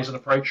the Kaizen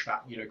approach,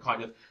 that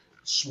kind of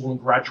small and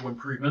gradual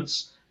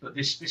improvements. But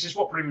this is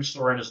what premium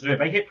store owners do.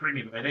 They hit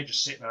premium, but they don't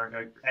just sit there and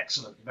go,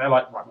 excellent. They're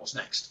like, right, what's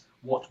next?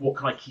 What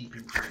can I keep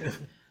improving?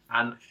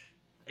 And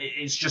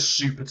it's just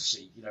super to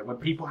see. When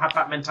people have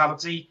that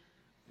mentality,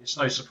 it's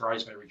no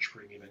surprise they reach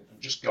premium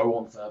and just go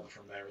on further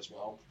from there as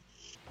well.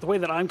 The way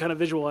that I'm kind of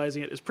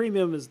visualizing it is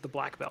premium is the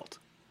black belt.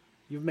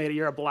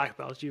 You're a black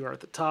belt. You are at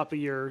the top of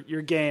your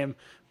game,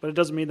 but it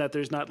doesn't mean that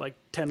there's not like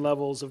 10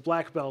 levels of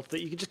black belt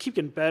that you can just keep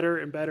getting better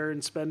and better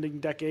and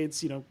spending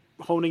decades,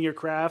 honing your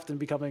craft and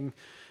becoming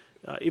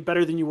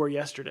better than you were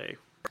yesterday.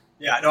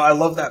 Yeah, no, I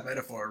love that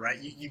metaphor, right?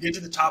 You get to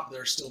the top,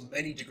 there are still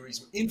many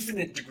degrees,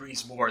 infinite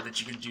degrees more that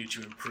you can do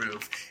to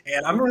improve.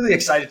 And I'm really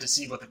excited to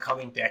see what the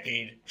coming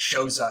decade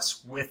shows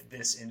us with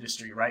this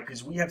industry, right?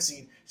 Because we have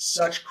seen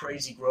such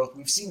crazy growth.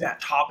 We've seen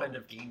that top end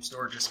of Game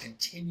Store just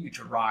continue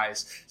to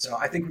rise. So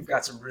I think we've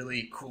got some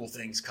really cool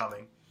things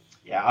coming.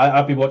 Yeah,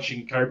 I've been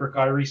watching Cobra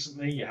Kai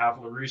recently. You have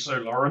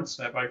LaRusso, Lawrence.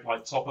 They're both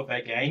like top of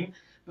their game.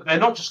 But they're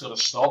not just going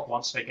to stop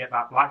once they get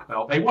that black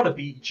belt. They want to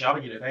beat each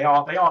other. They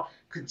are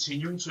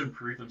continuing to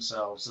improve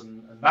themselves,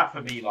 and that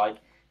for me, like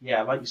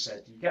you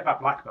said, you get that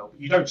black belt, but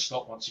you don't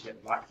stop once you get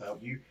the black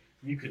belt.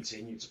 You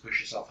continue to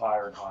push yourself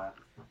higher and higher.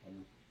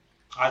 And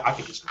I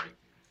think it's great.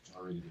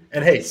 I really do.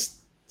 And hey,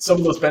 some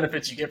of those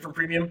benefits you get from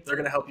premium, they're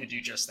going to help you do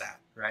just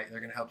that, right? right?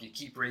 They're going to help you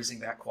keep raising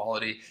that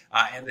quality.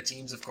 And the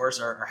teams, of course,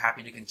 are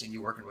happy to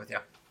continue working with you.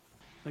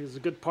 I think it's a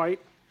good point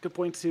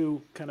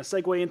to kind of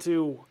segue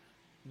into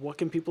what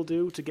can people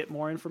do to get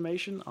more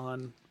information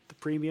on the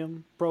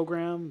premium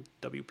program,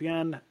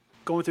 WPN,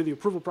 going through the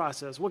approval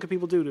process. What can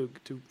people do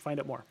to find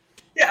out more?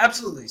 Yeah,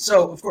 absolutely.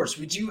 So, of course,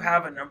 we do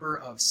have a number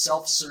of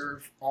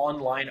self-serve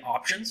online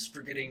options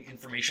for getting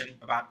information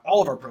about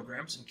all of our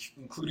programs,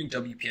 including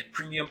WPN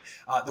Premium.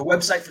 The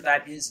website for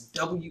that is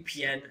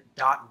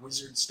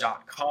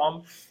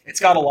WPN.wizards.com. It's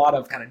got a lot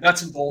of kind of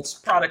nuts and bolts,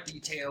 product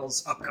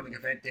details, upcoming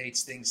event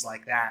dates, things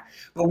like that.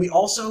 But we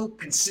also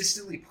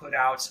consistently put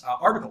out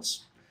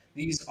articles.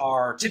 These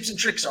are tips and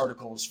tricks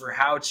articles for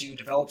how to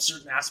develop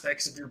certain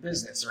aspects of your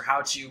business or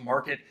how to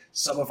market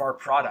some of our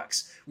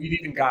products. We've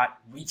even got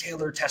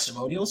retailer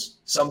testimonials,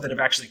 some that have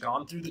actually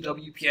gone through the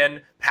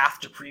WPN path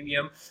to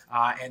premium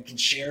and can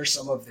share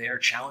some of their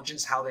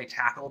challenges, how they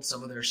tackled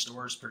some of their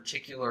stores'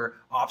 particular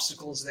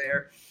obstacles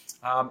there.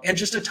 And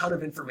just a ton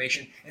of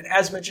information. And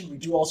as mentioned, we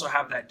do also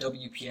have that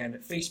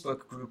WPN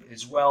Facebook group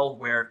as well,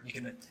 where you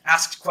can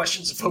ask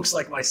questions of folks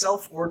like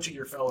myself or to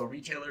your fellow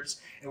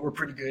retailers. And we're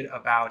pretty good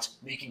about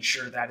making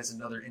sure that is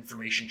another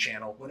information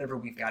channel whenever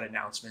we've got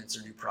announcements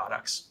or new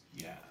products.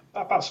 Yeah,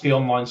 that's the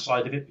online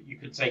side of it, but you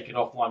can take it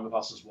offline with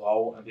us as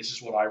well. And this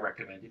is what I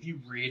recommend. If you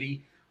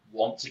really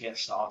want to get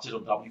started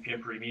on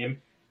WPN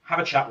Premium, have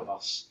a chat with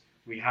us.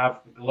 We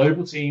have a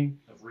global team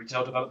of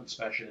retail development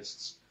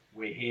specialists.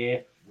 We're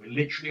here. We're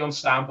literally on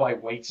standby,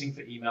 waiting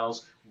for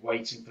emails,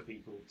 waiting for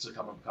people to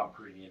come and become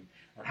premium.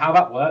 And how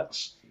that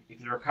works,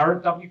 if you're a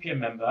current WPN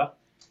member,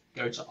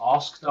 go to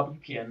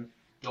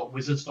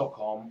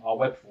askwpn.wizards.com, our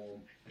web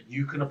form, and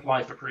you can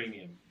apply for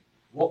premium.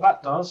 What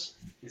that does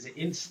is it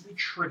instantly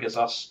triggers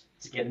us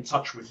to get in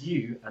touch with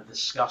you and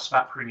discuss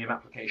that premium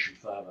application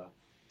further.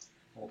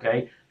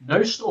 Okay?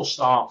 No store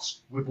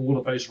starts with all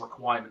of those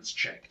requirements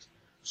checked.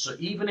 So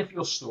even if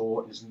your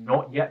store is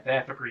not yet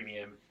there for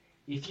premium,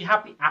 if you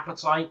have the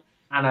appetite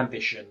and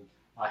ambition,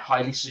 I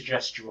highly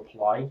suggest you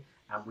apply,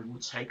 and we will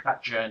take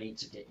that journey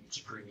to get you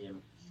to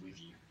premium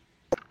with you.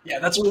 Yeah,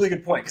 that's a really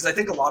good point, because I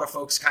think a lot of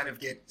folks kind of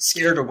get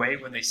scared away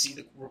when they see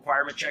the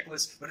requirement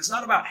checklist, but it's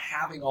not about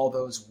having all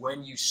those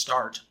when you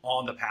start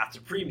on the path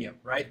to premium,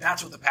 right?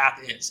 That's what the path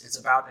is. It's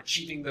about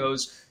achieving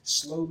those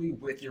slowly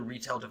with your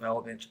retail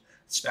development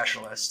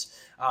specialist.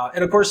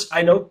 And of course,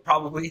 I know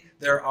probably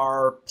there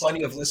are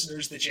plenty of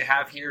listeners that you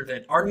have here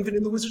that aren't even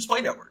in the Wizards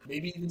Play Network,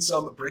 maybe even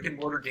some brick and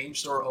mortar game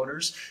store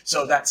owners.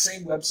 So that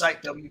same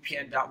website,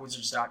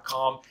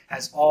 WPN.wizards.com,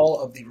 has all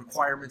of the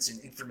requirements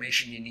and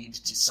information you need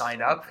to sign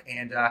up.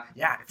 And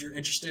if you're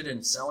interested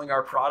in selling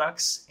our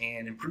products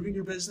and improving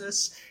your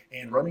business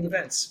and running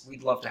events,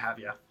 we'd love to have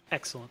you.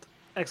 Excellent.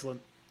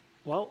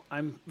 Well,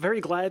 I'm very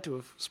glad to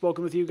have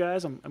spoken with you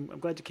guys. I'm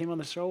glad you came on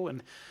the show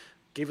and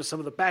gave us some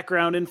of the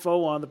background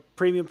info on the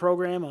premium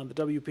program, on the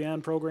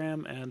WPN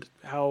program, and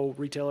how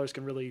retailers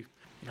can really,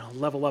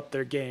 level up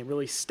their game,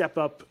 really step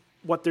up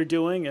what they're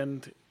doing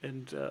and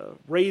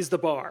raise the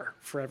bar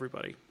for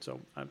everybody. So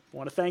I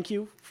want to thank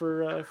you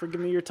for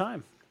giving me your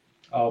time.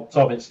 Oh,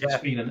 Tom, it's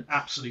been an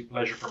absolute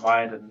pleasure for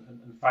mine,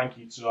 and thank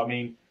you too. I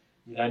mean,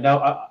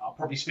 I'll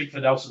probably speak for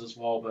Nelson as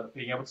well, but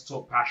being able to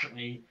talk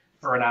passionately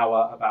for an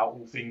hour about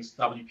all things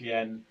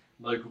WPN,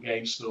 local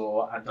game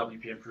store, and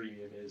WPN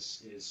Premium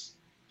is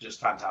just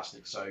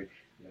fantastic. So,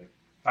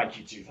 thank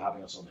you too for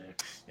having us on here.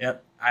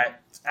 Yep, I'm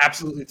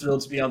absolutely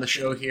thrilled to be on the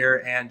show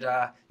here, and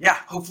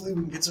hopefully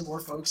we can get some more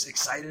folks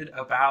excited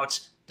about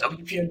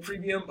WPN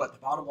Premium. But the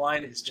bottom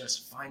line is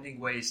just finding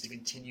ways to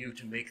continue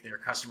to make their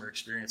customer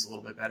experience a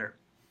little bit better.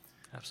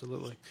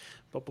 Absolutely.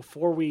 But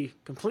before we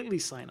completely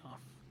sign off,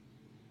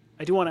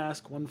 I do want to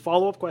ask one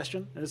follow-up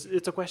question.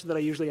 It's a question that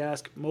I usually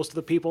ask most of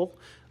the people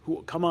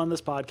who come on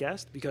this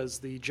podcast, because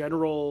the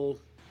general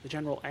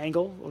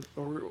angle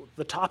or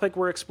the topic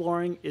we're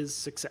exploring is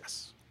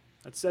success.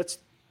 That's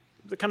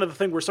the kind of the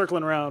thing we're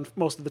circling around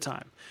most of the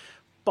time.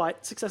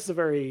 But success is a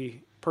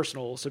very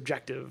personal,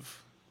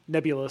 subjective,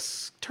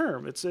 nebulous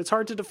term. It's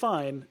hard to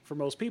define for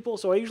most people.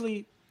 So I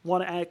usually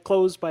want to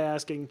close by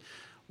asking,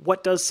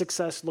 what does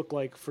success look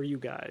like for you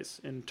guys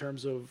in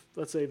terms of,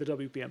 let's say, the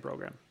WPN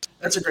program?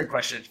 That's a great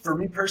question. For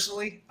me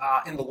personally,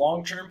 in the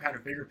long term, kind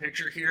of bigger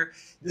picture here,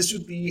 this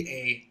would be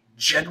a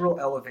general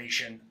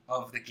elevation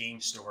of the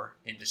game store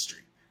industry,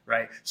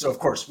 right? So of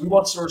course, we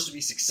want stores to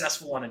be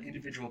successful on an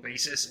individual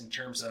basis in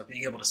terms of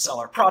being able to sell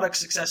our products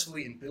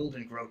successfully and build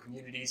and grow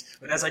communities.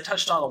 But as I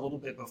touched on a little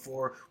bit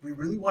before, we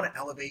really want to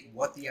elevate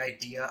what the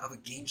idea of a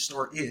game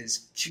store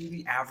is to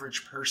the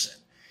average person.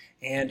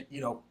 And,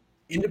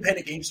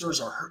 independent game stores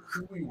are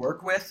who we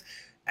work with.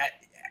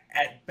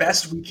 At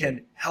best, we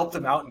can help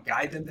them out and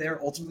guide them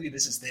there. Ultimately,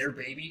 this is their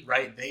baby,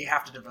 right? They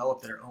have to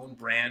develop their own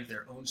brand,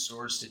 their own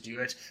stores to do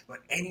it. But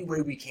any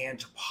way we can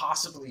to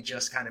possibly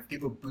just kind of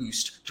give a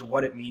boost to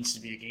what it means to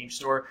be a game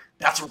store,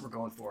 that's what we're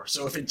going for.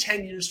 So if in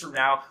 10 years from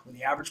now, when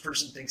the average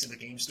person thinks of a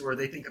game store,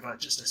 they think of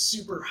just a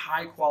super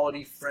high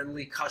quality,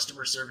 friendly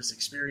customer service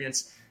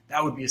experience,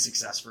 that would be a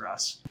success for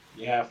us.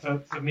 Yeah,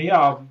 for me,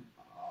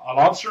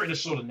 I'll answer it in a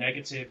sort of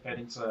negative, but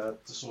into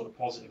sort of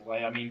positive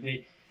way. I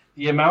mean,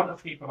 the amount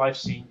of people I've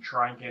seen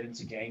try and get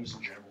into games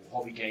in general,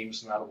 hobby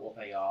games, no matter what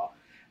they are,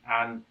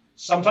 and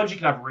sometimes you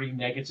can have really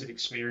negative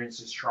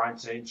experiences trying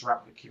to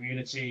interact with the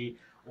community,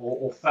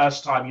 or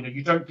first time,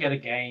 you don't get a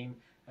game,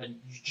 and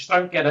you just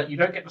don't get you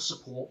don't get the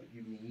support that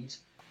you need.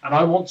 And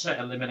I want to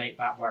eliminate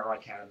that where I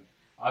can.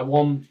 I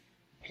want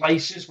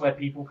places where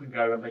people can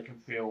go and they can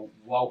feel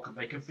welcome,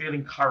 they can feel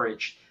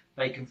encouraged,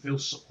 they can feel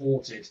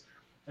supported.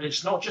 And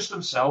it's not just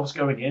themselves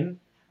going in,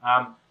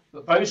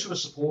 but those who are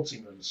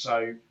supporting them.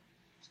 So,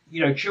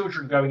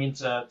 children going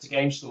into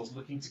game stores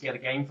looking to get a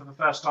game for the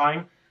first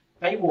time,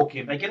 they walk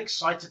in, they get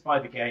excited by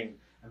the game,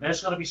 and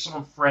there's going to be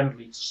someone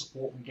friendly to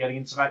support them getting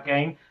into that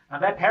game.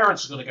 And their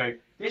parents are going to go,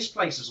 this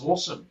place is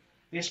awesome.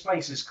 This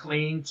place is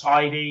clean,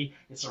 tidy,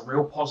 it's a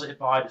real positive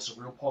vibe, it's a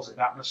real positive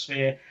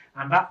atmosphere.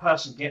 And that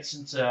person gets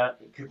into,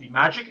 it could be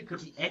Magic, it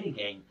could be any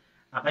game.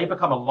 And they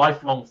become a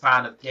lifelong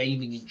fan of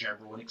gaming in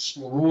general and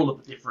explore all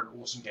of the different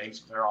awesome games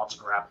that there are to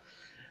grab.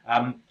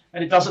 And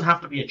it doesn't have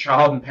to be a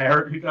child and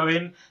parent who go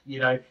in.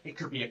 It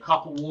could be a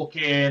couple walk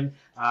in.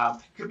 It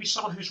could be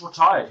someone who's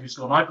retired, who's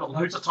gone, I've got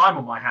loads of time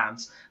on my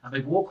hands. And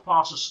they walk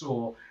past a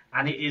store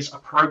and it is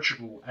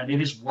approachable and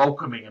it is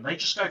welcoming. And they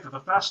just go, for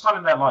the first time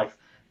in their life,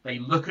 they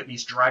look at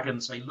these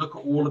dragons, they look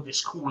at all of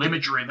this cool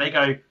imagery and they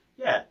go,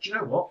 yeah, do you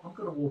know what? I'm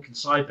going to walk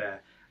inside there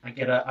and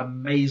get an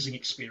amazing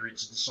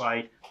experience and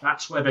decide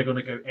that's where they're going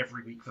to go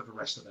every week for the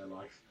rest of their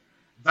life.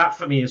 That,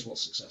 for me, is what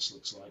success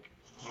looks like.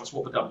 That's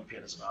what the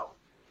WPN is about.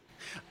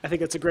 I think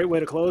that's a great way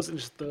to close. And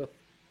just the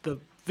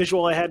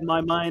visual I had in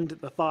my mind,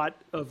 the thought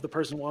of the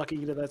person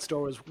walking into that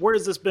store was, where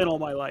has this been all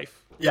my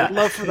life? Yeah. I'd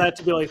love for that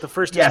to be like the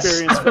first Yes.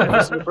 experience for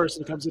every single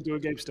person who comes into a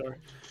game store.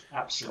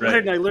 Absolutely. Why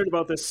didn't I learn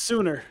about this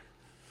sooner?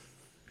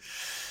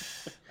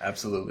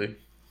 Absolutely.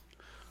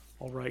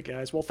 All right,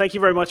 guys. Well, thank you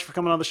very much for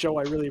coming on the show.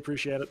 I really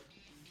appreciate it.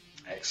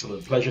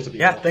 Excellent. Pleasure to be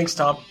Yeah, here. thanks,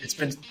 Tom. It's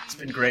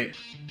been great.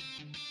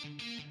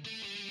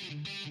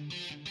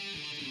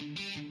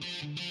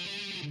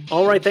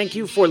 All right, thank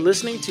you for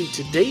listening to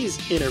today's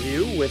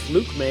interview with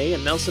Luke May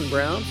and Nelson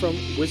Brown from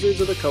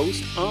Wizards of the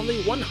Coast on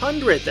the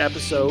 100th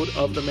episode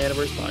of the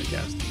Manaverse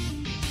podcast.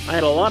 I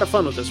had a lot of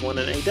fun with this one,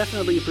 and I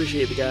definitely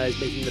appreciate the guys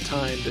making the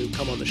time to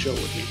come on the show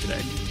with me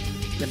today.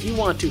 And if you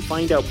want to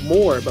find out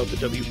more about the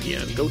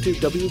WPN, go to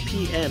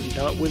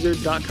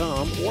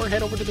wpn.wizard.com or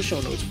head over to the show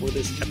notes for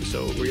this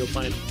episode, where you'll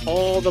find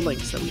all the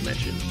links that we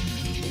mentioned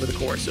over the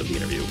course of the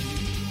interview.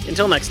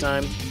 Until next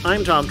time,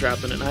 I'm Tom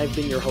Trappin, and I've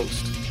been your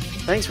host.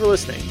 Thanks for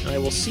listening, and I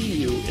will see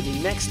you in the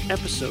next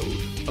episode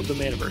of the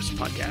Manaverse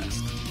podcast.